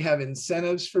certainly have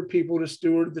incentives for people to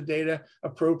steward the data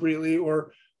appropriately,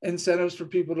 or incentives for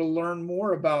people to learn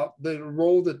more about the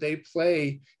role that they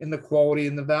play in the quality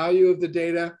and the value of the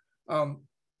data. And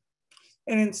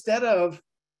instead of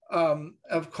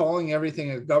calling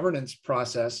everything a governance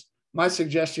process, my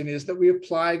suggestion is that we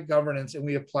apply governance and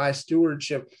we apply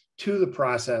stewardship to the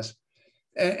process.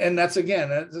 And that's,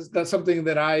 again, that's something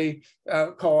that I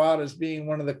call out as being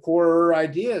one of the core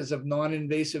ideas of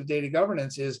non-invasive data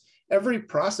governance is every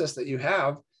process that you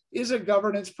have is a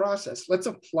governance process. Let's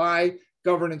apply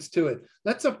governance to it.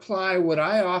 Let's apply what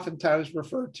I oftentimes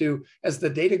refer to as the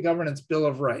data governance bill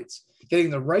of rights, getting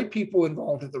the right people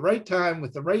involved at the right time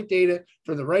with the right data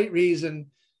for the right reason.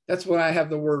 That's why I have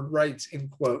the word rights in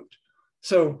quote.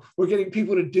 So we're getting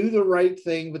people to do the right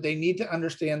thing, but they need to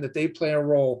understand that they play a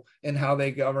role in how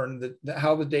they govern,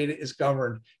 how the data is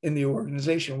governed in the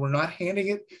organization. We're not handing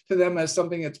it to them as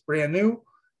something that's brand new.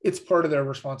 It's part of their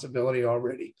responsibility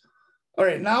already. All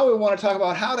right, now we want to talk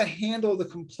about how to handle the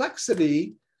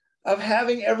complexity of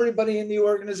having everybody in the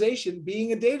organization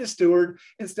being a data steward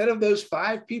instead of those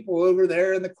 5 people over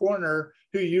there in the corner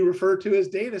who you refer to as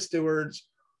data stewards.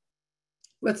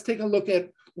 Let's take a look at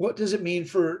what does it mean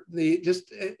for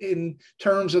just in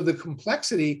terms of the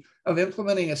complexity of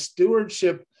implementing a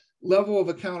stewardship level of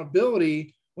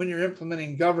accountability when you're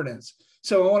implementing governance.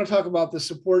 So I want to talk about the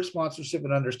support, sponsorship,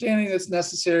 and understanding that's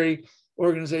necessary,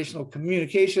 organizational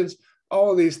communications,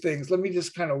 all of these things. Let me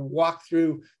just kind of walk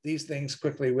through these things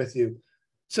quickly with you.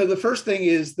 So the first thing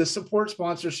is the support,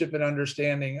 sponsorship, and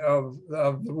understanding of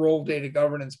the role data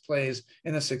governance plays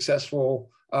in a successful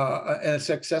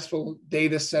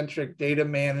data-centric,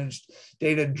 data-managed,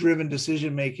 data-driven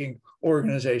decision-making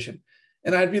organization.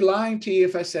 And I'd be lying to you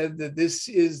if I said that this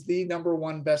is the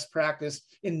 #1 best practice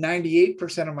in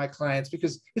 98% of my clients,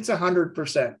 because it's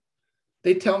 100%.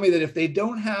 They tell me that if they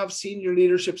don't have senior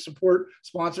leadership support,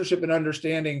 sponsorship, and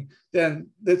understanding, then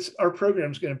our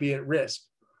program is going to be at risk.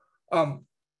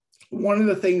 One of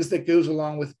the things that goes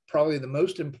along with probably the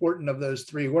most important of those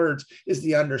 3 words is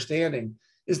the understanding,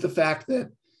 is the fact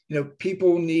that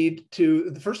people need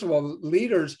to, first of all,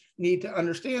 leaders need to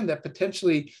understand that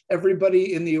potentially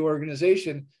everybody in the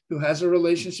organization who has a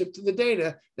relationship to the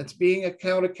data that's being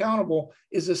accountable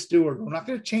is a steward. We're not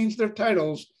going to change their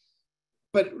titles,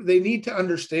 but they need to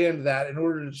understand that in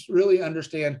order to really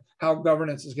understand how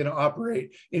governance is going to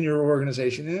operate in your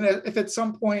organization. And if at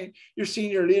some point your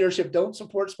senior leadership don't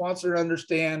support, sponsor, and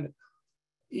understand,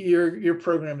 your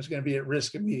program is going to be at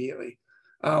risk immediately.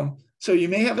 So you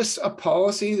may have a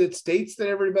policy that states that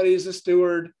everybody is a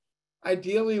steward.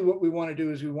 Ideally, what we want to do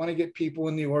is we want to get people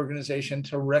in the organization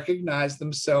to recognize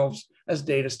themselves as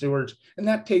data stewards. And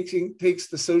that takes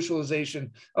the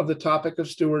socialization of the topic of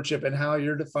stewardship and how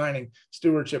you're defining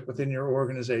stewardship within your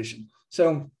organization.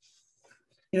 So,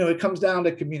 it comes down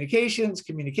to communications.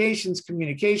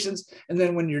 And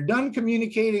then when you're done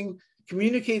communicating,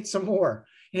 communicate some more.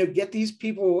 Get these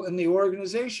people in the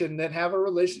organization that have a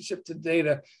relationship to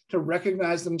data to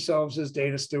recognize themselves as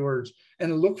data stewards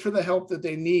and look for the help that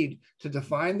they need to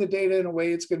define the data in a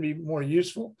way it's going to be more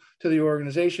useful to the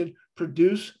organization,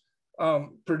 produce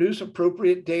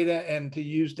appropriate data, and to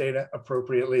use data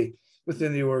appropriately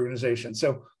within the organization.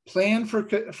 So plan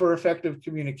for effective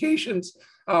communications.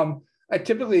 I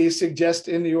typically suggest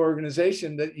in the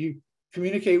organization that you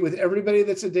communicate with everybody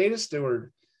that's a data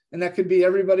steward. And that could be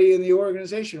everybody in the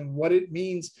organization, what it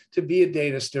means to be a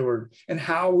data steward and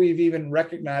how we've even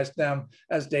recognized them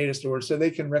as data stewards so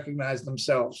they can recognize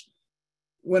themselves.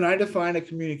 When I define a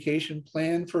communication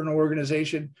plan for an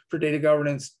organization for data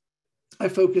governance, I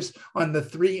focus on the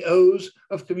 3 O's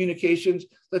of communications.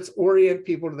 Let's orient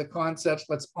people to the concepts.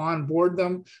 Let's onboard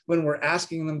them when we're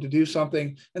asking them to do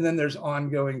something. And then there's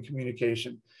ongoing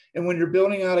communication. And when you're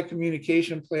building out a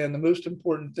communication plan, the most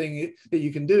important thing that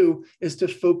you can do is to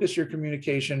focus your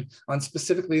communication on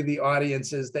specifically the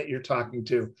audiences that you're talking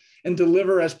to and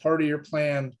deliver as part of your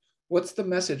plan. What's the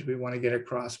message we want to get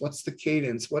across? What's the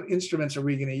cadence? What instruments are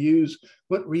we going to use?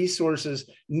 What resources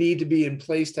need to be in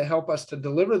place to help us to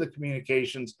deliver the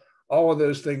communications? All of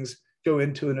those things go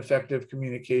into an effective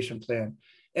communication plan.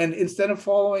 And instead of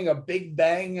following a big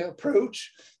bang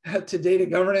approach to data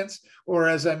governance, or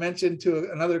as I mentioned to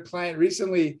another client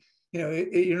recently,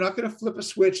 you're not going to flip a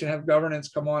switch and have governance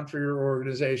come on for your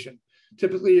organization.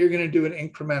 Typically, you're going to do it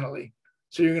incrementally.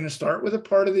 So you're going to start with a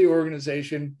part of the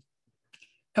organization,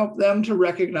 help them to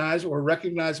recognize or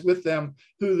recognize with them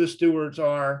who the stewards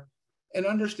are, and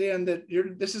understand that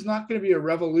this is not going to be a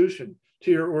revolution to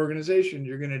your organization.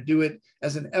 You're going to do it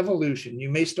as an evolution. You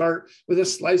may start with a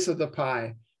slice of the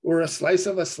pie or a slice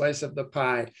of the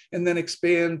pie, and then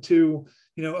expand to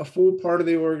a full part of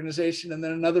the organization and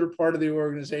then another part of the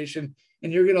organization.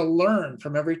 And you're going to learn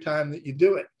from every time that you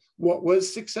do it. What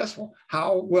was successful?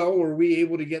 How well were we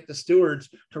able to get the stewards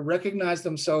to recognize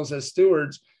themselves as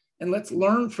stewards? And let's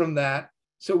learn from that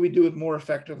so we do it more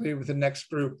effectively with the next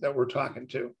group that we're talking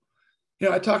to.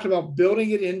 I talked about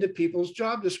building it into people's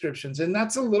job descriptions, and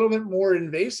that's a little bit more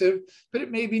invasive, but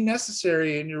it may be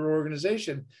necessary in your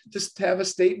organization just to have a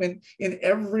statement in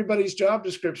everybody's job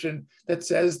description that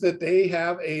says that they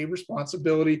have a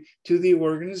responsibility to the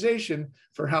organization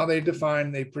for how they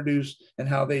define, they produce, and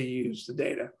how they use the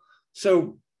data.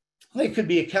 So they could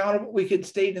be accountable. We could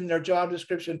state in their job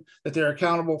description that they're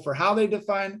accountable for how they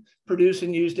define, produce,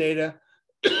 and use data.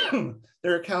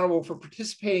 They're accountable for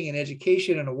participating in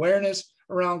education and awareness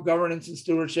around governance and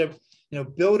stewardship.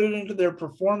 Build it into their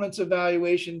performance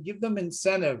evaluation, give them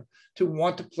incentive to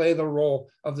want to play the role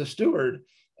of the steward.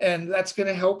 And that's going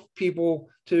to help people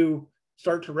to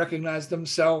start to recognize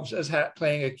themselves as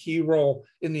playing a key role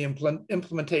in the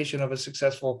implementation of a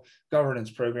successful governance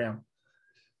program.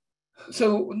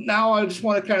 So now I just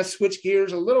want to kind of switch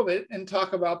gears a little bit and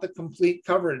talk about the complete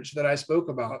coverage that I spoke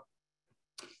about.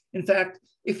 In fact,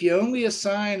 if you only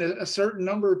assign a certain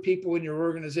number of people in your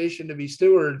organization to be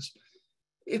stewards,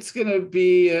 it's going to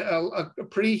be a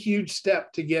pretty huge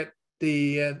step to get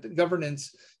the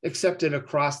governance accepted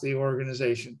across the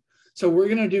organization. So we're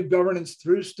going to do governance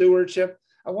through stewardship.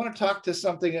 I want to talk to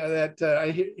something that I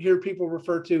hear people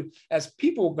refer to as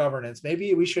people governance.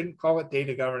 Maybe we shouldn't call it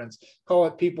data governance, call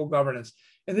it people governance.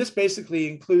 And this basically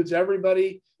includes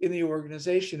everybody in the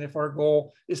organization if our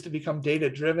goal is to become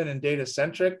data-driven and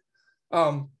data-centric.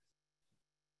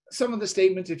 Some of the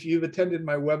statements, if you've attended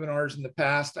my webinars in the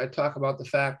past, I talk about the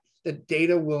fact that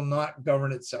data will not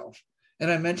govern itself. And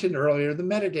I mentioned earlier, the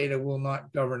metadata will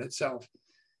not govern itself.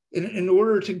 In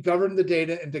order to govern the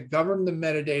data and to govern the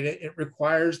metadata, it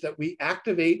requires that we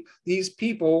activate these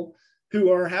people who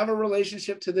have a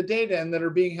relationship to the data and that are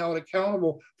being held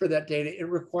accountable for that data. It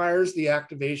requires the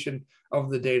activation of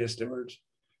the data stewards.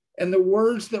 And the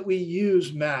words that we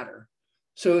use matter.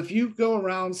 So if you go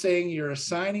around saying you're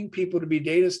assigning people to be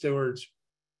data stewards,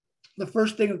 the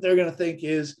first thing that they're going to think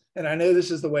is, and I know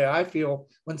this is the way I feel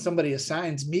when somebody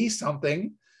assigns me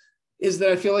something, is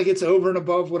that I feel like it's over and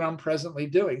above what I'm presently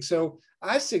doing. So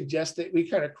I suggest that we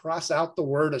kind of cross out the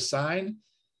word assign,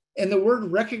 and the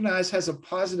word recognize has a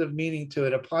positive meaning to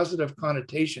it, a positive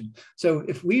connotation. So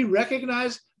if we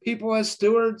recognize people as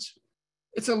stewards,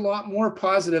 it's a lot more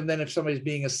positive than if somebody's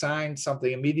being assigned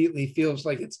something, immediately feels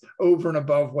like it's over and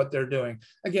above what they're doing.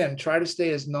 Again, try to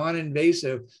stay as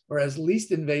non-invasive or as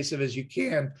least invasive as you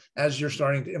can as you're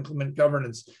starting to implement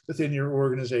governance within your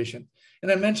organization.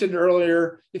 And I mentioned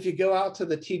earlier, if you go out to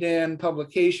the TDAN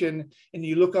publication and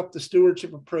you look up the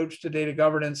stewardship approach to data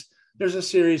governance, there's a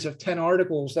series of 10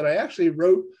 articles that I actually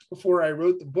wrote before I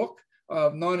wrote the book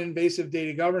of non-invasive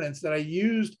data governance that I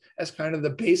used as kind of the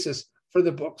basis for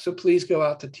the book. So please go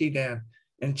out to TDAN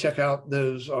and check out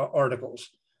those articles.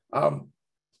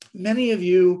 Many of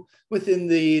you within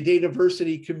the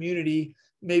DataVersity community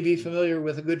may be familiar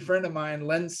with a good friend of mine,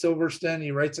 Len Silverstone. He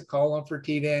writes a column for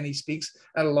TDAN. He speaks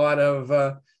at a lot of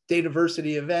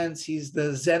DataVersity events. He's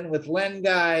the Zen with Len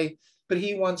guy, but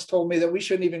he once told me that we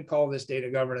shouldn't even call this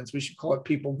data governance. We should call it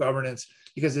people governance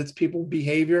because it's people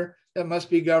behavior that must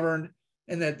be governed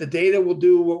and that the data will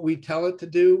do what we tell it to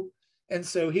do. And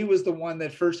so he was the one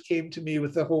that first came to me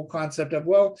with the whole concept of,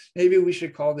 well, maybe we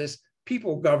should call this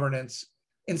people governance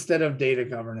instead of data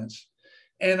governance.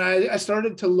 And I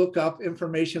started to look up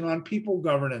information on people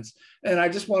governance. And I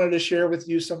just wanted to share with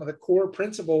you some of the core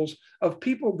principles of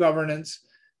people governance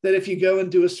that if you go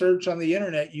and do a search on the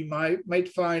internet, you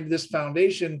might find this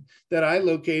foundation that I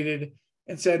located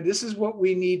and said, this is what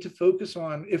we need to focus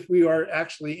on if we are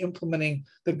actually implementing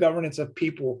the governance of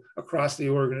people across the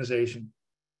organization.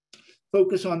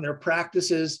 Focus on their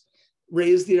practices,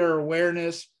 raise their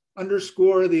awareness,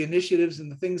 underscore the initiatives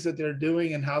and the things that they're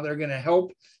doing and how they're going to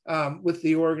help help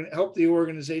the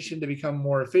organization to become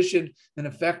more efficient and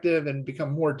effective and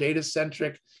become more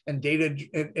data-centric and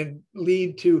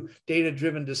lead to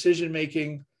data-driven decision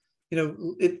making.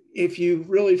 If you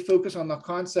really focus on the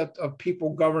concept of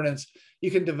people governance,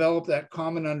 you can develop that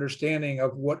common understanding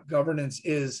of what governance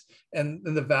is and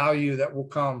the value that will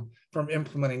come from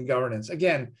implementing governance.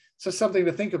 Again, so something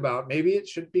to think about. Maybe it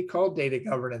should be called data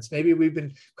governance. Maybe we've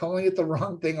been calling it the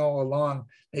wrong thing all along.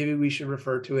 Maybe we should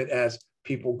refer to it as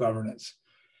people governance.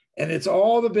 And it's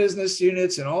all the business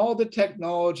units and all the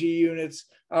technology units.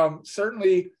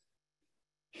 Certainly,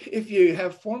 if you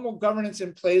have formal governance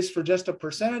in place for just a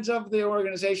percentage of the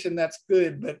organization, that's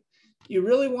good, but you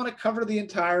really want to cover the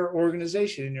entire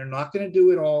organization and you're not going to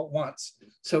do it all at once.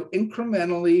 So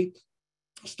incrementally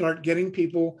start getting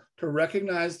people to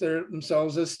recognize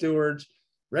themselves as stewards,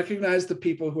 recognize the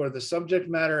people who are the subject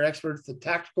matter experts, the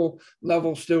tactical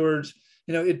level stewards.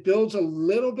 It builds a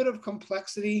little bit of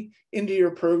complexity into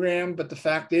your program, but the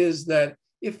fact is that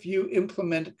if you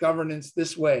implement governance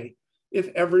this way, if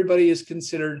everybody is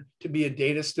considered to be a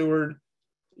data steward,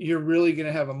 you're really going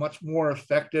to have a much more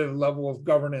effective level of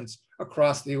governance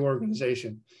across the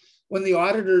organization. When the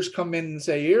auditors come in and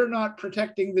say, you're not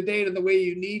protecting the data the way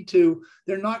you need to,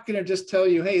 they're not going to just tell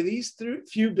you, hey, these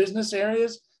few business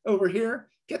areas over here,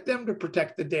 get them to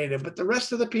protect the data. But the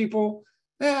rest of the people,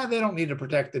 they don't need to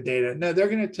protect the data. No, they're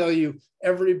going to tell you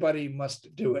everybody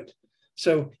must do it.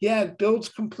 So yeah, it builds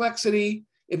complexity.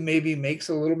 It maybe makes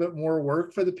a little bit more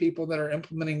work for the people that are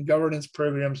implementing governance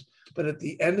programs. But at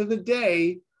the end of the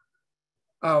day,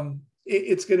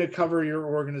 it's going to cover your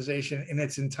organization in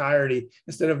its entirety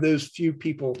instead of those few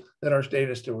people that are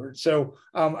data stewards. So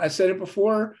I said it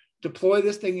before, deploy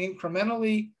this thing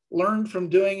incrementally, learn from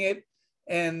doing it.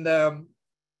 And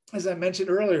as I mentioned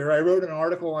earlier, I wrote an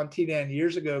article on TDAN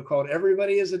years ago called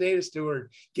Everybody is a Data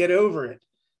Steward, Get Over It.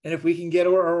 And if we can get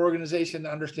our organization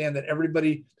to understand that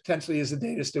everybody potentially is a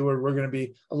data steward, we're going to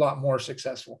be a lot more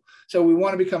successful. So we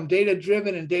want to become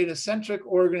data-driven and data-centric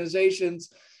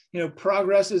organizations.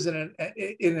 Progress is in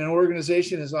an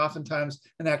organization is oftentimes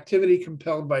an activity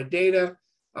compelled by data.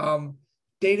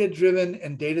 Data-driven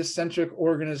and data-centric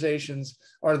organizations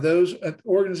are those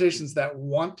organizations that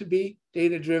want to be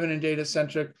data-driven and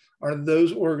data-centric, are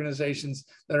those organizations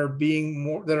that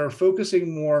are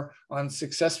focusing more on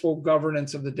successful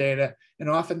governance of the data. And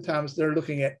oftentimes they're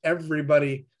looking at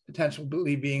everybody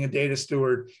potentially being a data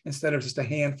steward instead of just a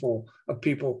handful of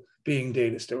people being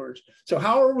data stewards. So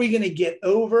how are we going to get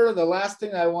over? The last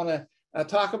thing I want to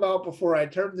talk about before I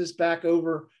turn this back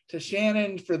over to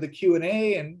Shannon for the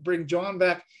Q&A and bring John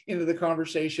back into the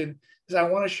conversation is I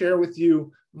want to share with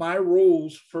you my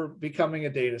rules for becoming a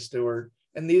data steward.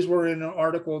 And these were in an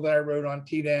article that I wrote on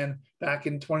TDAN back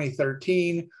in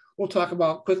 2013. We'll talk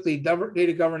about quickly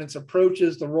data governance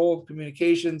approaches, the role of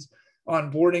communications,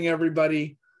 onboarding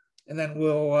everybody, and then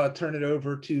we'll turn it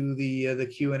over to the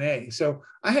Q&A. So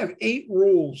I have 8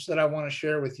 rules that I want to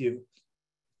share with you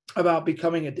about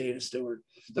becoming a data steward.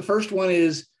 The first one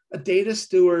is a data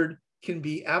steward can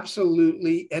be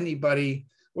absolutely anybody,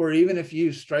 or even if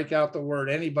you strike out the word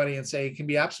anybody and say it can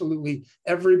be absolutely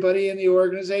everybody in the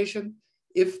organization,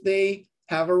 if they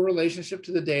have a relationship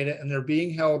to the data and they're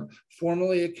being held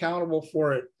formally accountable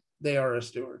for it, they are a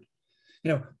steward.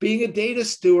 Being a data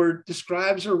steward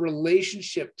describes a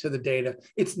relationship to the data.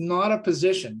 It's not a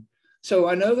position. So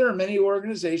I know there are many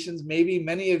organizations, maybe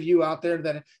many of you out there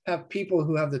that have people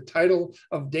who have the title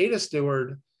of data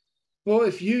steward. Well,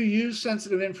 if you use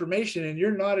sensitive information and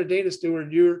you're not a data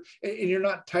steward, you're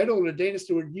not titled a data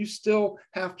steward, you still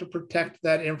have to protect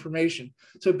that information.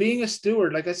 So being a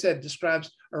steward, like I said,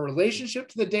 describes a relationship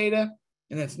to the data,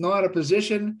 and it's not a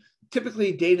position.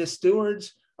 Typically, data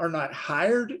stewards are not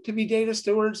hired to be data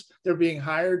stewards. They're being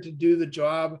hired to do the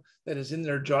job that is in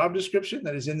their job description,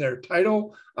 that is in their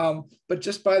title. But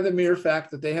just by the mere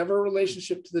fact that they have a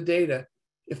relationship to the data,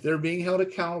 if they're being held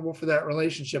accountable for that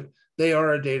relationship, they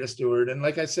are a data steward. And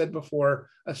like I said before,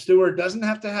 a steward doesn't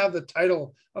have to have the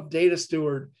title of data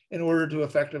steward in order to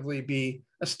effectively be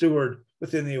a steward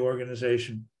within the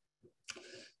organization.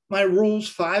 My rules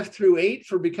 5 through 8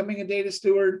 for becoming a data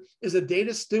steward is a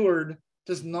data steward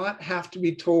does not have to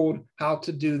be told how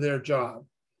to do their job.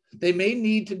 They may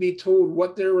need to be told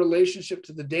what their relationship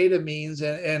to the data means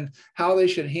and how they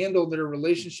should handle their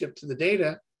relationship to the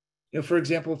data. For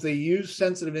example, if they use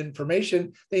sensitive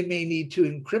information, they may need to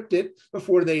encrypt it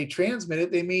before they transmit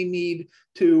it. They may need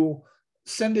to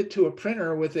send it to a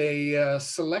printer with a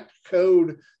select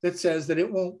code that says that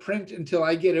it won't print until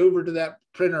I get over to that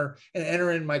printer and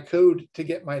enter in my code to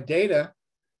get my data.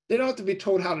 They don't have to be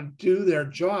told how to do their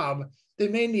job. They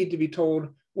may need to be told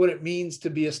what it means to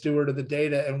be a steward of the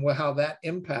data and how that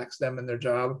impacts them in their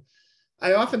job.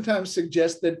 I oftentimes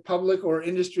suggest that public or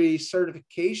industry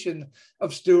certification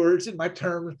of stewards, in my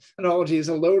terminology, is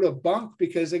a load of bunk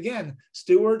because, again,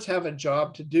 stewards have a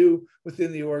job to do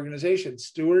within the organization.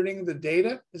 Stewarding the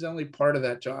data is only part of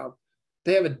that job.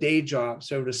 They have a day job,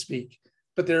 so to speak,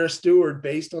 but they're a steward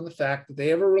based on the fact that they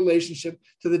have a relationship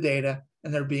to the data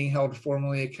and they're being held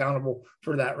formally accountable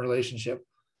for that relationship.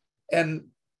 And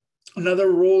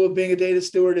another rule of being a data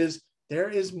steward is there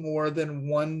is more than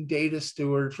one data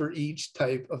steward for each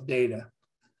type of data.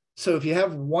 So if you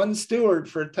have one steward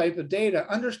for a type of data,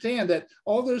 understand that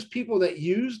all those people that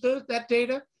use that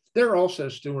data, they're also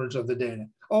stewards of the data.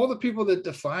 All the people that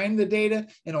define the data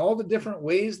in all the different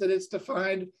ways that it's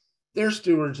defined, they're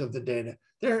stewards of the data.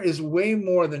 There is way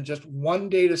more than just one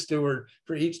data steward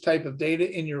for each type of data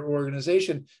in your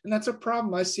organization. And that's a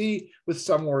problem I see with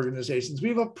some organizations. We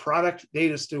have a product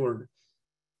data steward,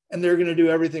 and they're going to do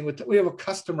everything with it. We have a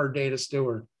customer data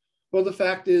steward. Well, the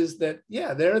fact is that,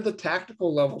 yeah, they're the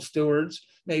tactical level stewards.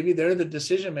 Maybe they're the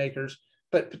decision makers,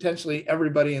 but potentially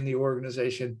everybody in the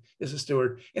organization is a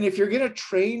steward. And if you're going to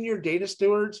train your data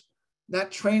stewards,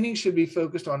 that training should be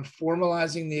focused on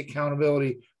formalizing the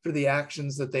accountability for the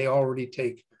actions that they already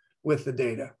take with the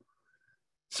data.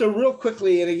 So real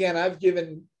quickly, and again, I've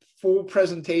given full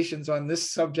presentations on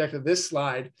this subject of this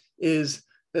slide, is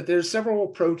that there's several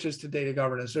approaches to data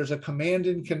governance. There's a command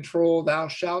and control, thou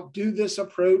shalt do this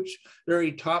approach,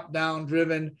 very top-down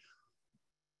driven.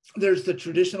 There's the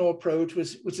traditional approach,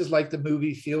 which is like the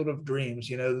movie Field of Dreams.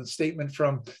 You know, the statement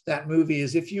from that movie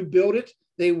is, if you build it,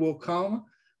 they will come.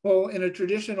 Well, in a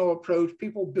traditional approach,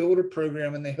 people build a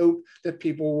program and they hope that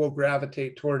people will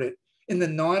gravitate toward it. In the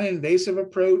non-invasive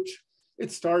approach,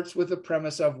 it starts with the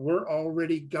premise of, we're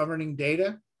already governing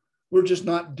data. We're just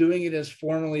not doing it as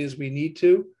formally as we need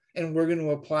to, and we're going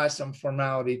to apply some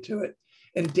formality to it.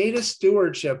 And data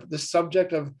stewardship, the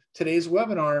subject of today's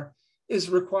webinar, is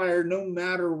required no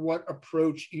matter what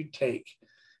approach you take.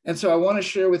 And so I want to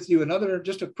share with you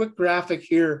just a quick graphic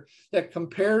here that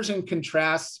compares and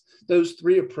contrasts those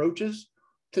three approaches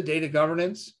to data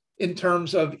governance in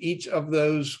terms of each of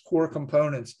those core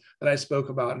components that I spoke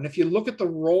about. And if you look at the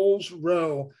roles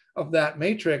row of that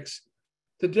matrix,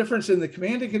 the difference in the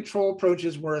command and control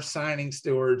approaches, we're assigning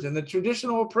stewards. In the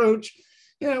traditional approach,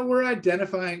 we're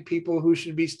identifying people who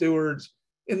should be stewards.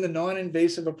 In the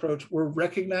non-invasive approach, we're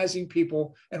recognizing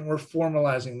people and we're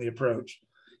formalizing the approach.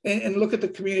 And look at the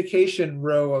communication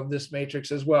row of this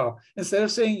matrix as well. Instead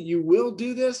of saying you will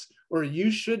do this or you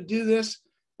should do this,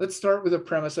 let's start with a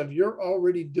premise of, you're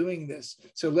already doing this,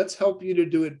 so let's help you to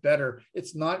do it better.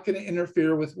 It's not going to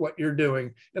interfere with what you're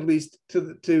doing, at least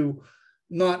to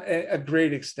not a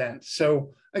great extent.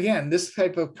 So again, this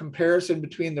type of comparison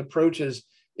between the approaches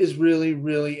is really,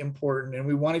 really important. And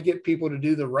we want to get people to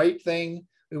do the right thing.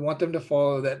 We want them to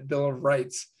follow that Bill of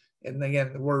Rights. And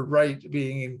again, the word right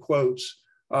being in quotes.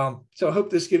 So I hope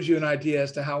this gives you an idea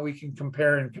as to how we can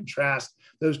compare and contrast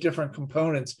those different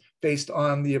components based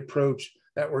on the approach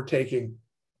that we're taking.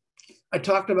 I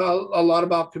talked a lot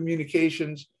about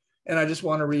communications, and I just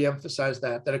want to reemphasize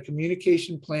that a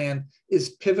communication plan is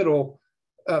pivotal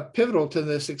to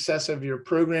the success of your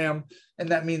program. And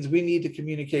that means we need to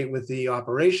communicate with the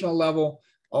operational level,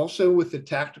 also with the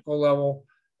tactical level,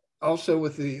 also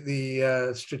with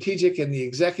the strategic and the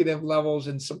executive levels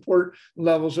and support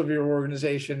levels of your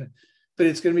organization. But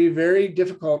it's going to be very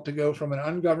difficult to go from an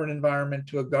ungoverned environment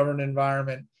to a governed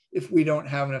environment if we don't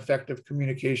have an effective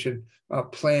communication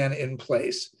plan in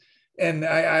place. And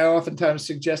I oftentimes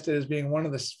suggest it as being one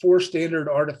of the 4 standard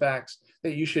artifacts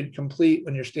that you should complete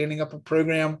when you're standing up a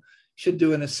program. You should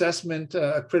do an assessment,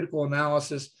 a critical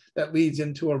analysis that leads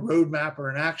into a roadmap or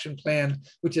an action plan,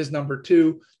 which is number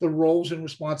 2. The roles and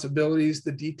responsibilities,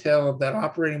 the detail of that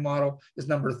operating model is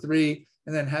number 3.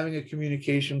 And then having a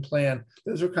communication plan.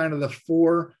 Those are kind of the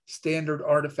 4 standard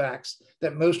artifacts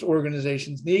that most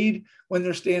organizations need when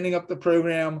they're standing up the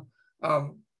program.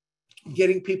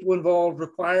 Getting people involved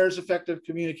requires effective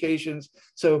communications.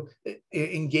 So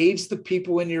engage the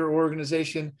people in your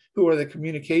organization who are the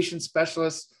communication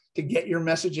specialists to get your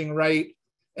messaging right,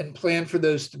 and plan for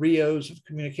those 3 O's of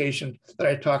communication that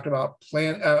I talked about: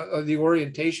 plan the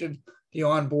orientation, the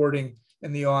onboarding,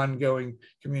 and the ongoing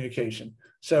communication.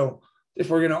 So if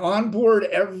we're going to onboard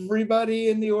everybody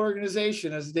in the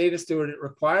organization as a data steward, it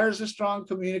requires a strong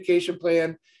communication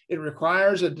plan. It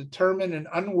requires a determined and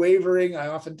unwavering, I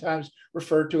oftentimes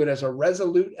refer to it as a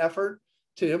resolute effort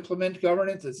to implement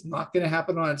governance. It's not going to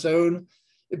happen on its own.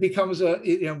 It becomes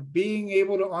being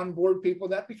able to onboard people,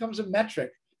 that becomes a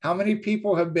metric. How many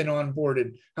people have been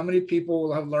onboarded? How many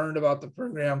people have learned about the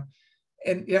program?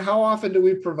 And how often do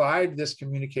we provide this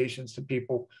communications to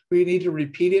people? We need to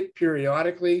repeat it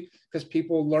periodically because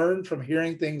people learn from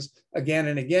hearing things again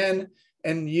and again,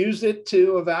 and use it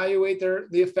to evaluate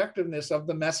the effectiveness of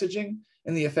the messaging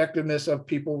and the effectiveness of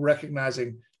people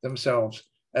recognizing themselves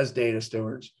as data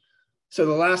stewards. So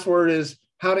the last word is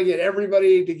how to get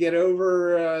everybody to get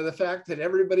over the fact that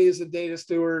everybody is a data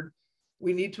steward.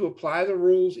 We need to apply the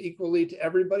rules equally to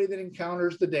everybody that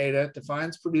encounters the data,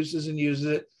 defines, produces, and uses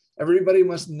it. Everybody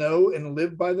must know and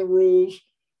live by the rules.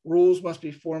 Rules must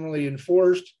be formally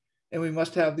enforced, and we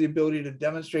must have the ability to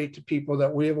demonstrate to people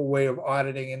that we have a way of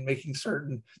auditing and making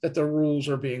certain that the rules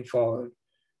are being followed.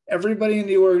 Everybody in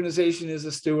the organization is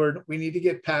a steward. We need to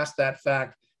get past that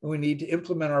fact, and we need to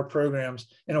implement our programs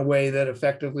in a way that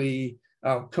effectively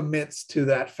commits to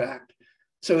that fact.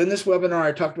 So in this webinar,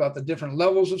 I talked about the different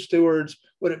levels of stewards,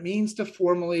 what it means to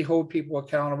formally hold people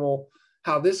accountable,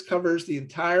 how this covers the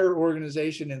entire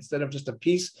organization instead of just a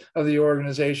piece of the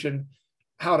organization,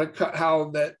 how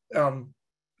that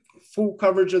full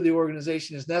coverage of the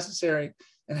organization is necessary,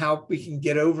 and how we can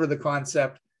get over the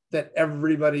concept that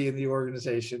everybody in the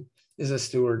organization is a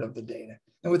steward of the data.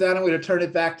 And with that, I'm going to turn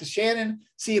it back to Shannon,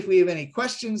 see if we have any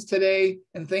questions today.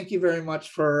 And thank you very much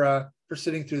for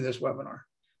sitting through this webinar.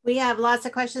 We have lots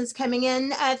of questions coming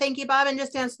in. Thank you, Bob. And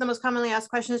just to answer the most commonly asked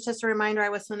questions, just a reminder, I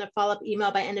will send a follow-up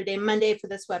email by end of day Monday for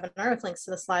this webinar with links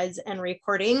to the slides and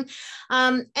recording.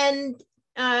 So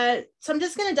I'm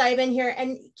just going to dive in here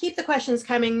and keep the questions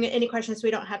coming. Any questions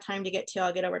we don't have time to get to,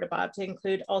 I'll get over to Bob to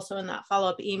include also in that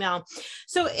follow-up email.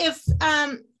 So if,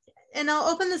 and I'll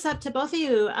open this up to both of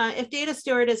you. If Data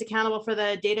Steward is accountable for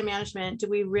the data management, do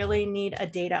we really need a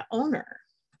data owner?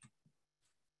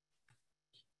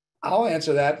 I'll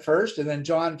answer that first, and then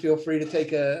John, feel free to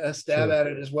take a stab Sure. at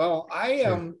it as well.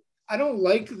 Sure. I don't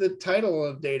like the title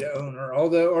of data owner,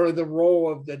 or the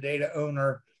role of the data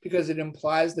owner, because it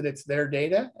implies that it's their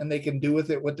data and they can do with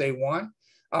it what they want.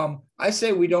 I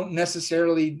say we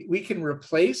can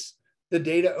replace the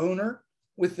data owner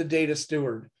with the data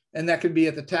steward. And that could be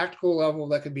at the tactical level,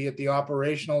 that could be at the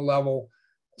operational level.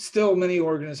 Still, many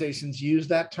organizations use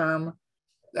that term.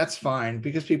 That's fine,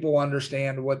 because people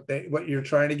understand what you're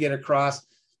trying to get across,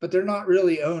 but they're not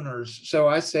really owners. So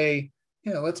I say,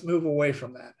 let's move away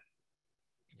from that.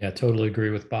 Yeah, totally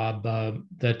agree with Bob.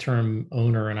 That term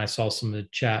owner, and I saw some of the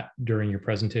chat during your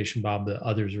presentation, Bob, that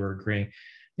others were agreeing.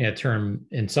 Yeah, term,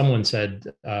 and someone said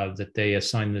that they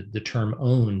assigned the term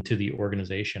own to the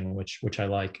organization, which I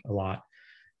like a lot,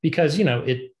 because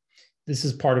this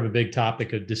is part of a big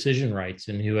topic of decision rights,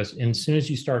 and as soon as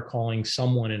you start calling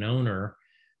someone an owner,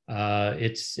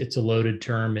 it's a loaded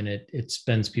term, and it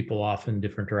spins people off in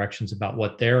different directions about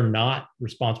what they're not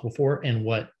responsible for and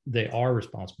what they are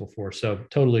responsible for. So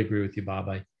totally agree with you, Bob.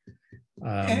 And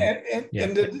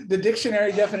the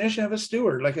dictionary definition of a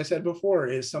steward, like I said before,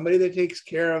 is somebody that takes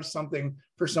care of something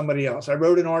for somebody else. I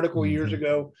wrote an article years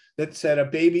ago that said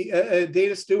a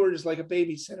data steward is like a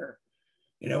babysitter.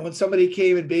 When somebody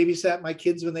came and babysat my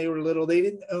kids when they were little, they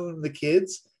didn't own the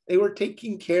kids. They were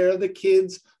taking care of the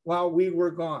kids while we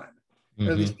were gone.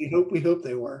 Or at least we hope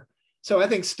they were. So I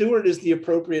think steward is the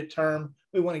appropriate term.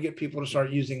 We want to get people to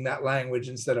start using that language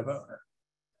instead of owner.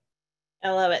 I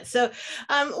love it. So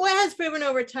what has proven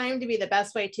over time to be the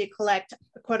best way to collect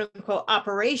quote unquote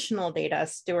operational data,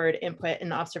 steward input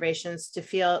and observations to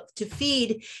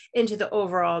feed into the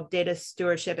overall data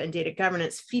stewardship and data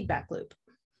governance feedback loop?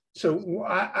 So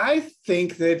I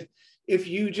think that if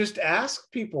you just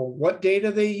ask people what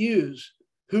data they use,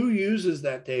 who uses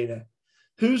that data,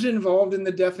 who's involved in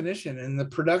the definition and the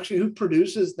production, who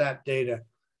produces that data,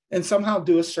 and somehow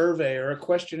do a survey or a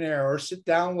questionnaire or sit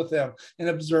down with them and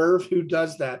observe who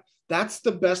does that, that's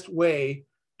the best way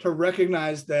to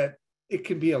recognize that it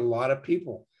can be a lot of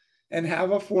people, and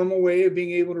have a formal way of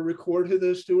being able to record who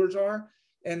those stewards are.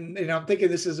 And I'm thinking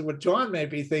this is what John may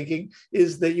be thinking,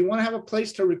 is that you want to have a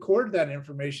place to record that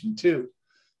information too.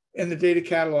 And the data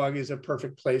catalog is a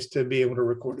perfect place to be able to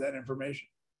record that information.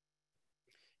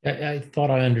 I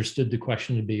thought I understood the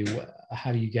question to be,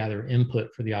 how do you gather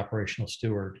input for the operational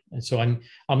steward? And so I'm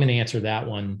going to answer that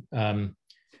one.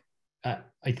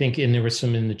 I think, and there was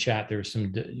some in the chat, there was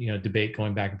some debate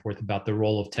going back and forth about the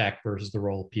role of tech versus the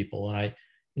role of people. And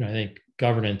I think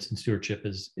governance and stewardship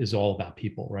is all about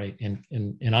people, right?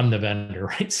 And I'm the vendor,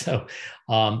 right? So,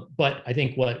 but I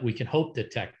think what we can hope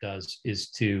that tech does is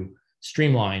to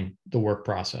streamline the work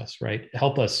process, right?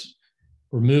 Help us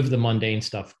remove the mundane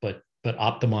stuff, but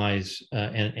optimize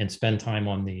and spend time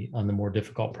on the more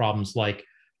difficult problems like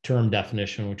term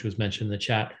definition, which was mentioned in the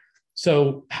chat.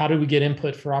 So how do we get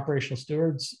input for operational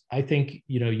stewards? I think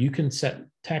you can set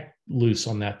tech loose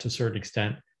on that to a certain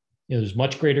extent. There's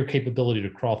much greater capability to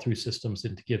crawl through systems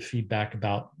and to give feedback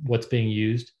about what's being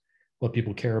used, what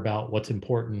people care about, what's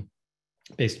important,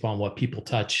 based upon what people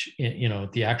touch,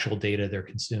 the actual data they're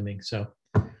consuming. So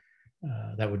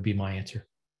that would be my answer.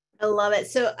 I love it.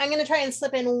 So I'm going to try and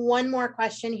slip in one more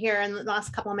question here in the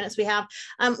last couple of minutes we have.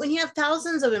 When you have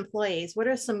thousands of employees, what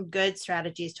are some good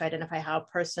strategies to identify how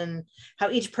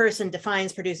each person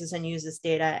defines, produces, and uses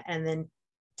data, and then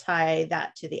tie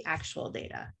that to the actual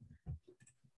data?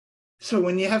 So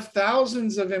when you have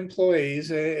thousands of employees,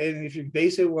 and if you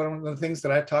base it one of the things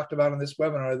that I've talked about in this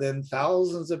webinar, then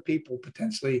thousands of people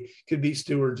potentially could be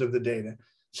stewards of the data.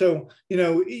 So,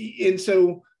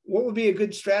 so what would be a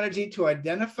good strategy to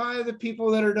identify the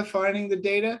people that are defining the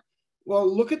data? Well,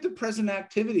 look at the present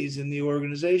activities in the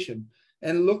organization,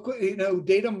 and look,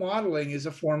 data modeling is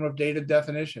a form of data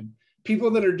definition. People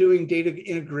that are doing data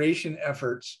integration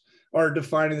efforts are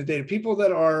defining the data. People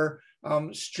that are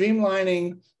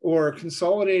streamlining or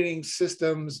consolidating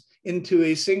systems into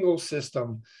a single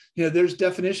system. There's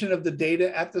definition of the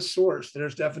data at the source.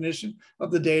 There's definition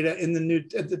of the data in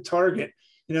at the target.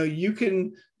 You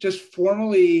can just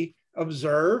formally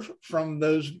observe from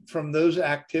those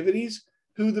activities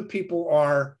who the people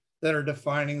are that are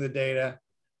defining the data,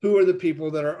 who are the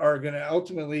people that are going to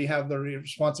ultimately have the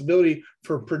responsibility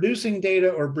for producing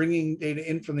data or bringing data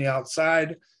in from the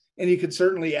outside. And you could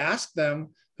certainly ask them,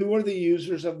 who are the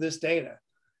users of this data?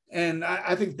 And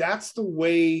I think that's the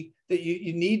way that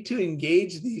you need to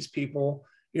engage these people.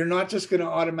 You're not just going to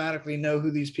automatically know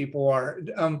who these people are.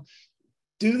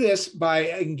 Do this by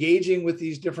engaging with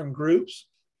these different groups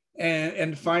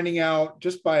and finding out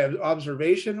just by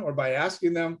observation or by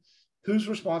asking them, who's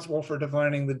responsible for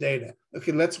defining the data?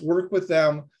 Okay, let's work with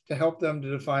them to help them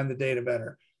to define the data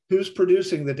better. Who's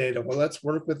producing the data? Well, let's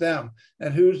work with them.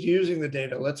 And who's using the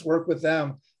data? Let's work with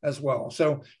them as well.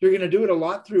 So you're going to do it a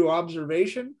lot through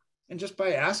observation and just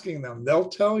by asking them. They'll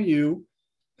tell you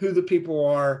who the people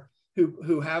are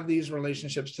who have these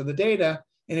relationships to the data.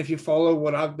 And if you follow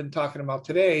what I've been talking about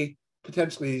today,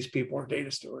 potentially these people are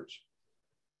data stewards.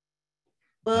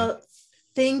 Well,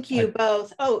 thank you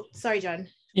both. Oh, sorry, John.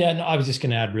 Yeah, no, I was just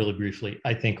going to add really briefly.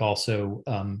 I think also,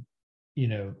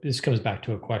 this comes back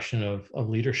to a question of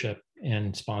leadership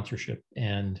and sponsorship.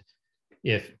 And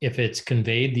if it's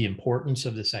conveyed the importance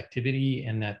of this activity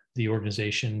and that the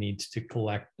organization needs to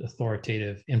collect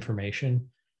authoritative information,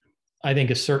 I think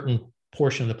a certain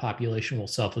portion of the population will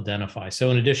self-identify.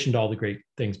 So in addition to all the great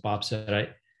things Bob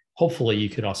said, hopefully you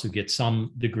could also get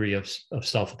some degree of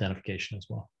self-identification as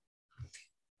well.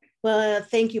 Well,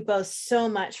 thank you both so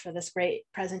much for this great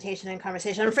presentation and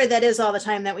conversation. I'm afraid that is all the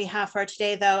time that we have for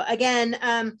today, though. Again,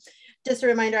 just a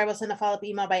reminder, I will send a follow-up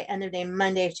email by end of day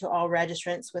Monday to all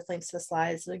registrants with links to the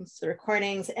slides, links to the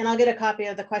recordings, and I'll get a copy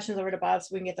of the questions over to Bob so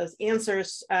we can get those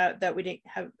answers that we didn't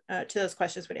have to those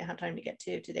questions we didn't have time to get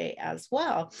to today as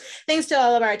well. Thanks to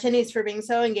all of our attendees for being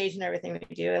so engaged in everything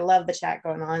we do. I love the chat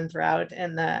going on throughout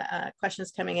and the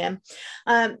questions coming in.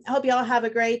 I hope you all have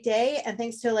a great day, and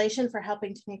thanks to Elation for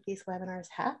helping to make these webinars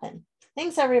happen.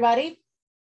 Thanks, everybody.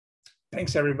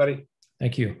 Thanks, everybody.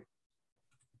 Thank you.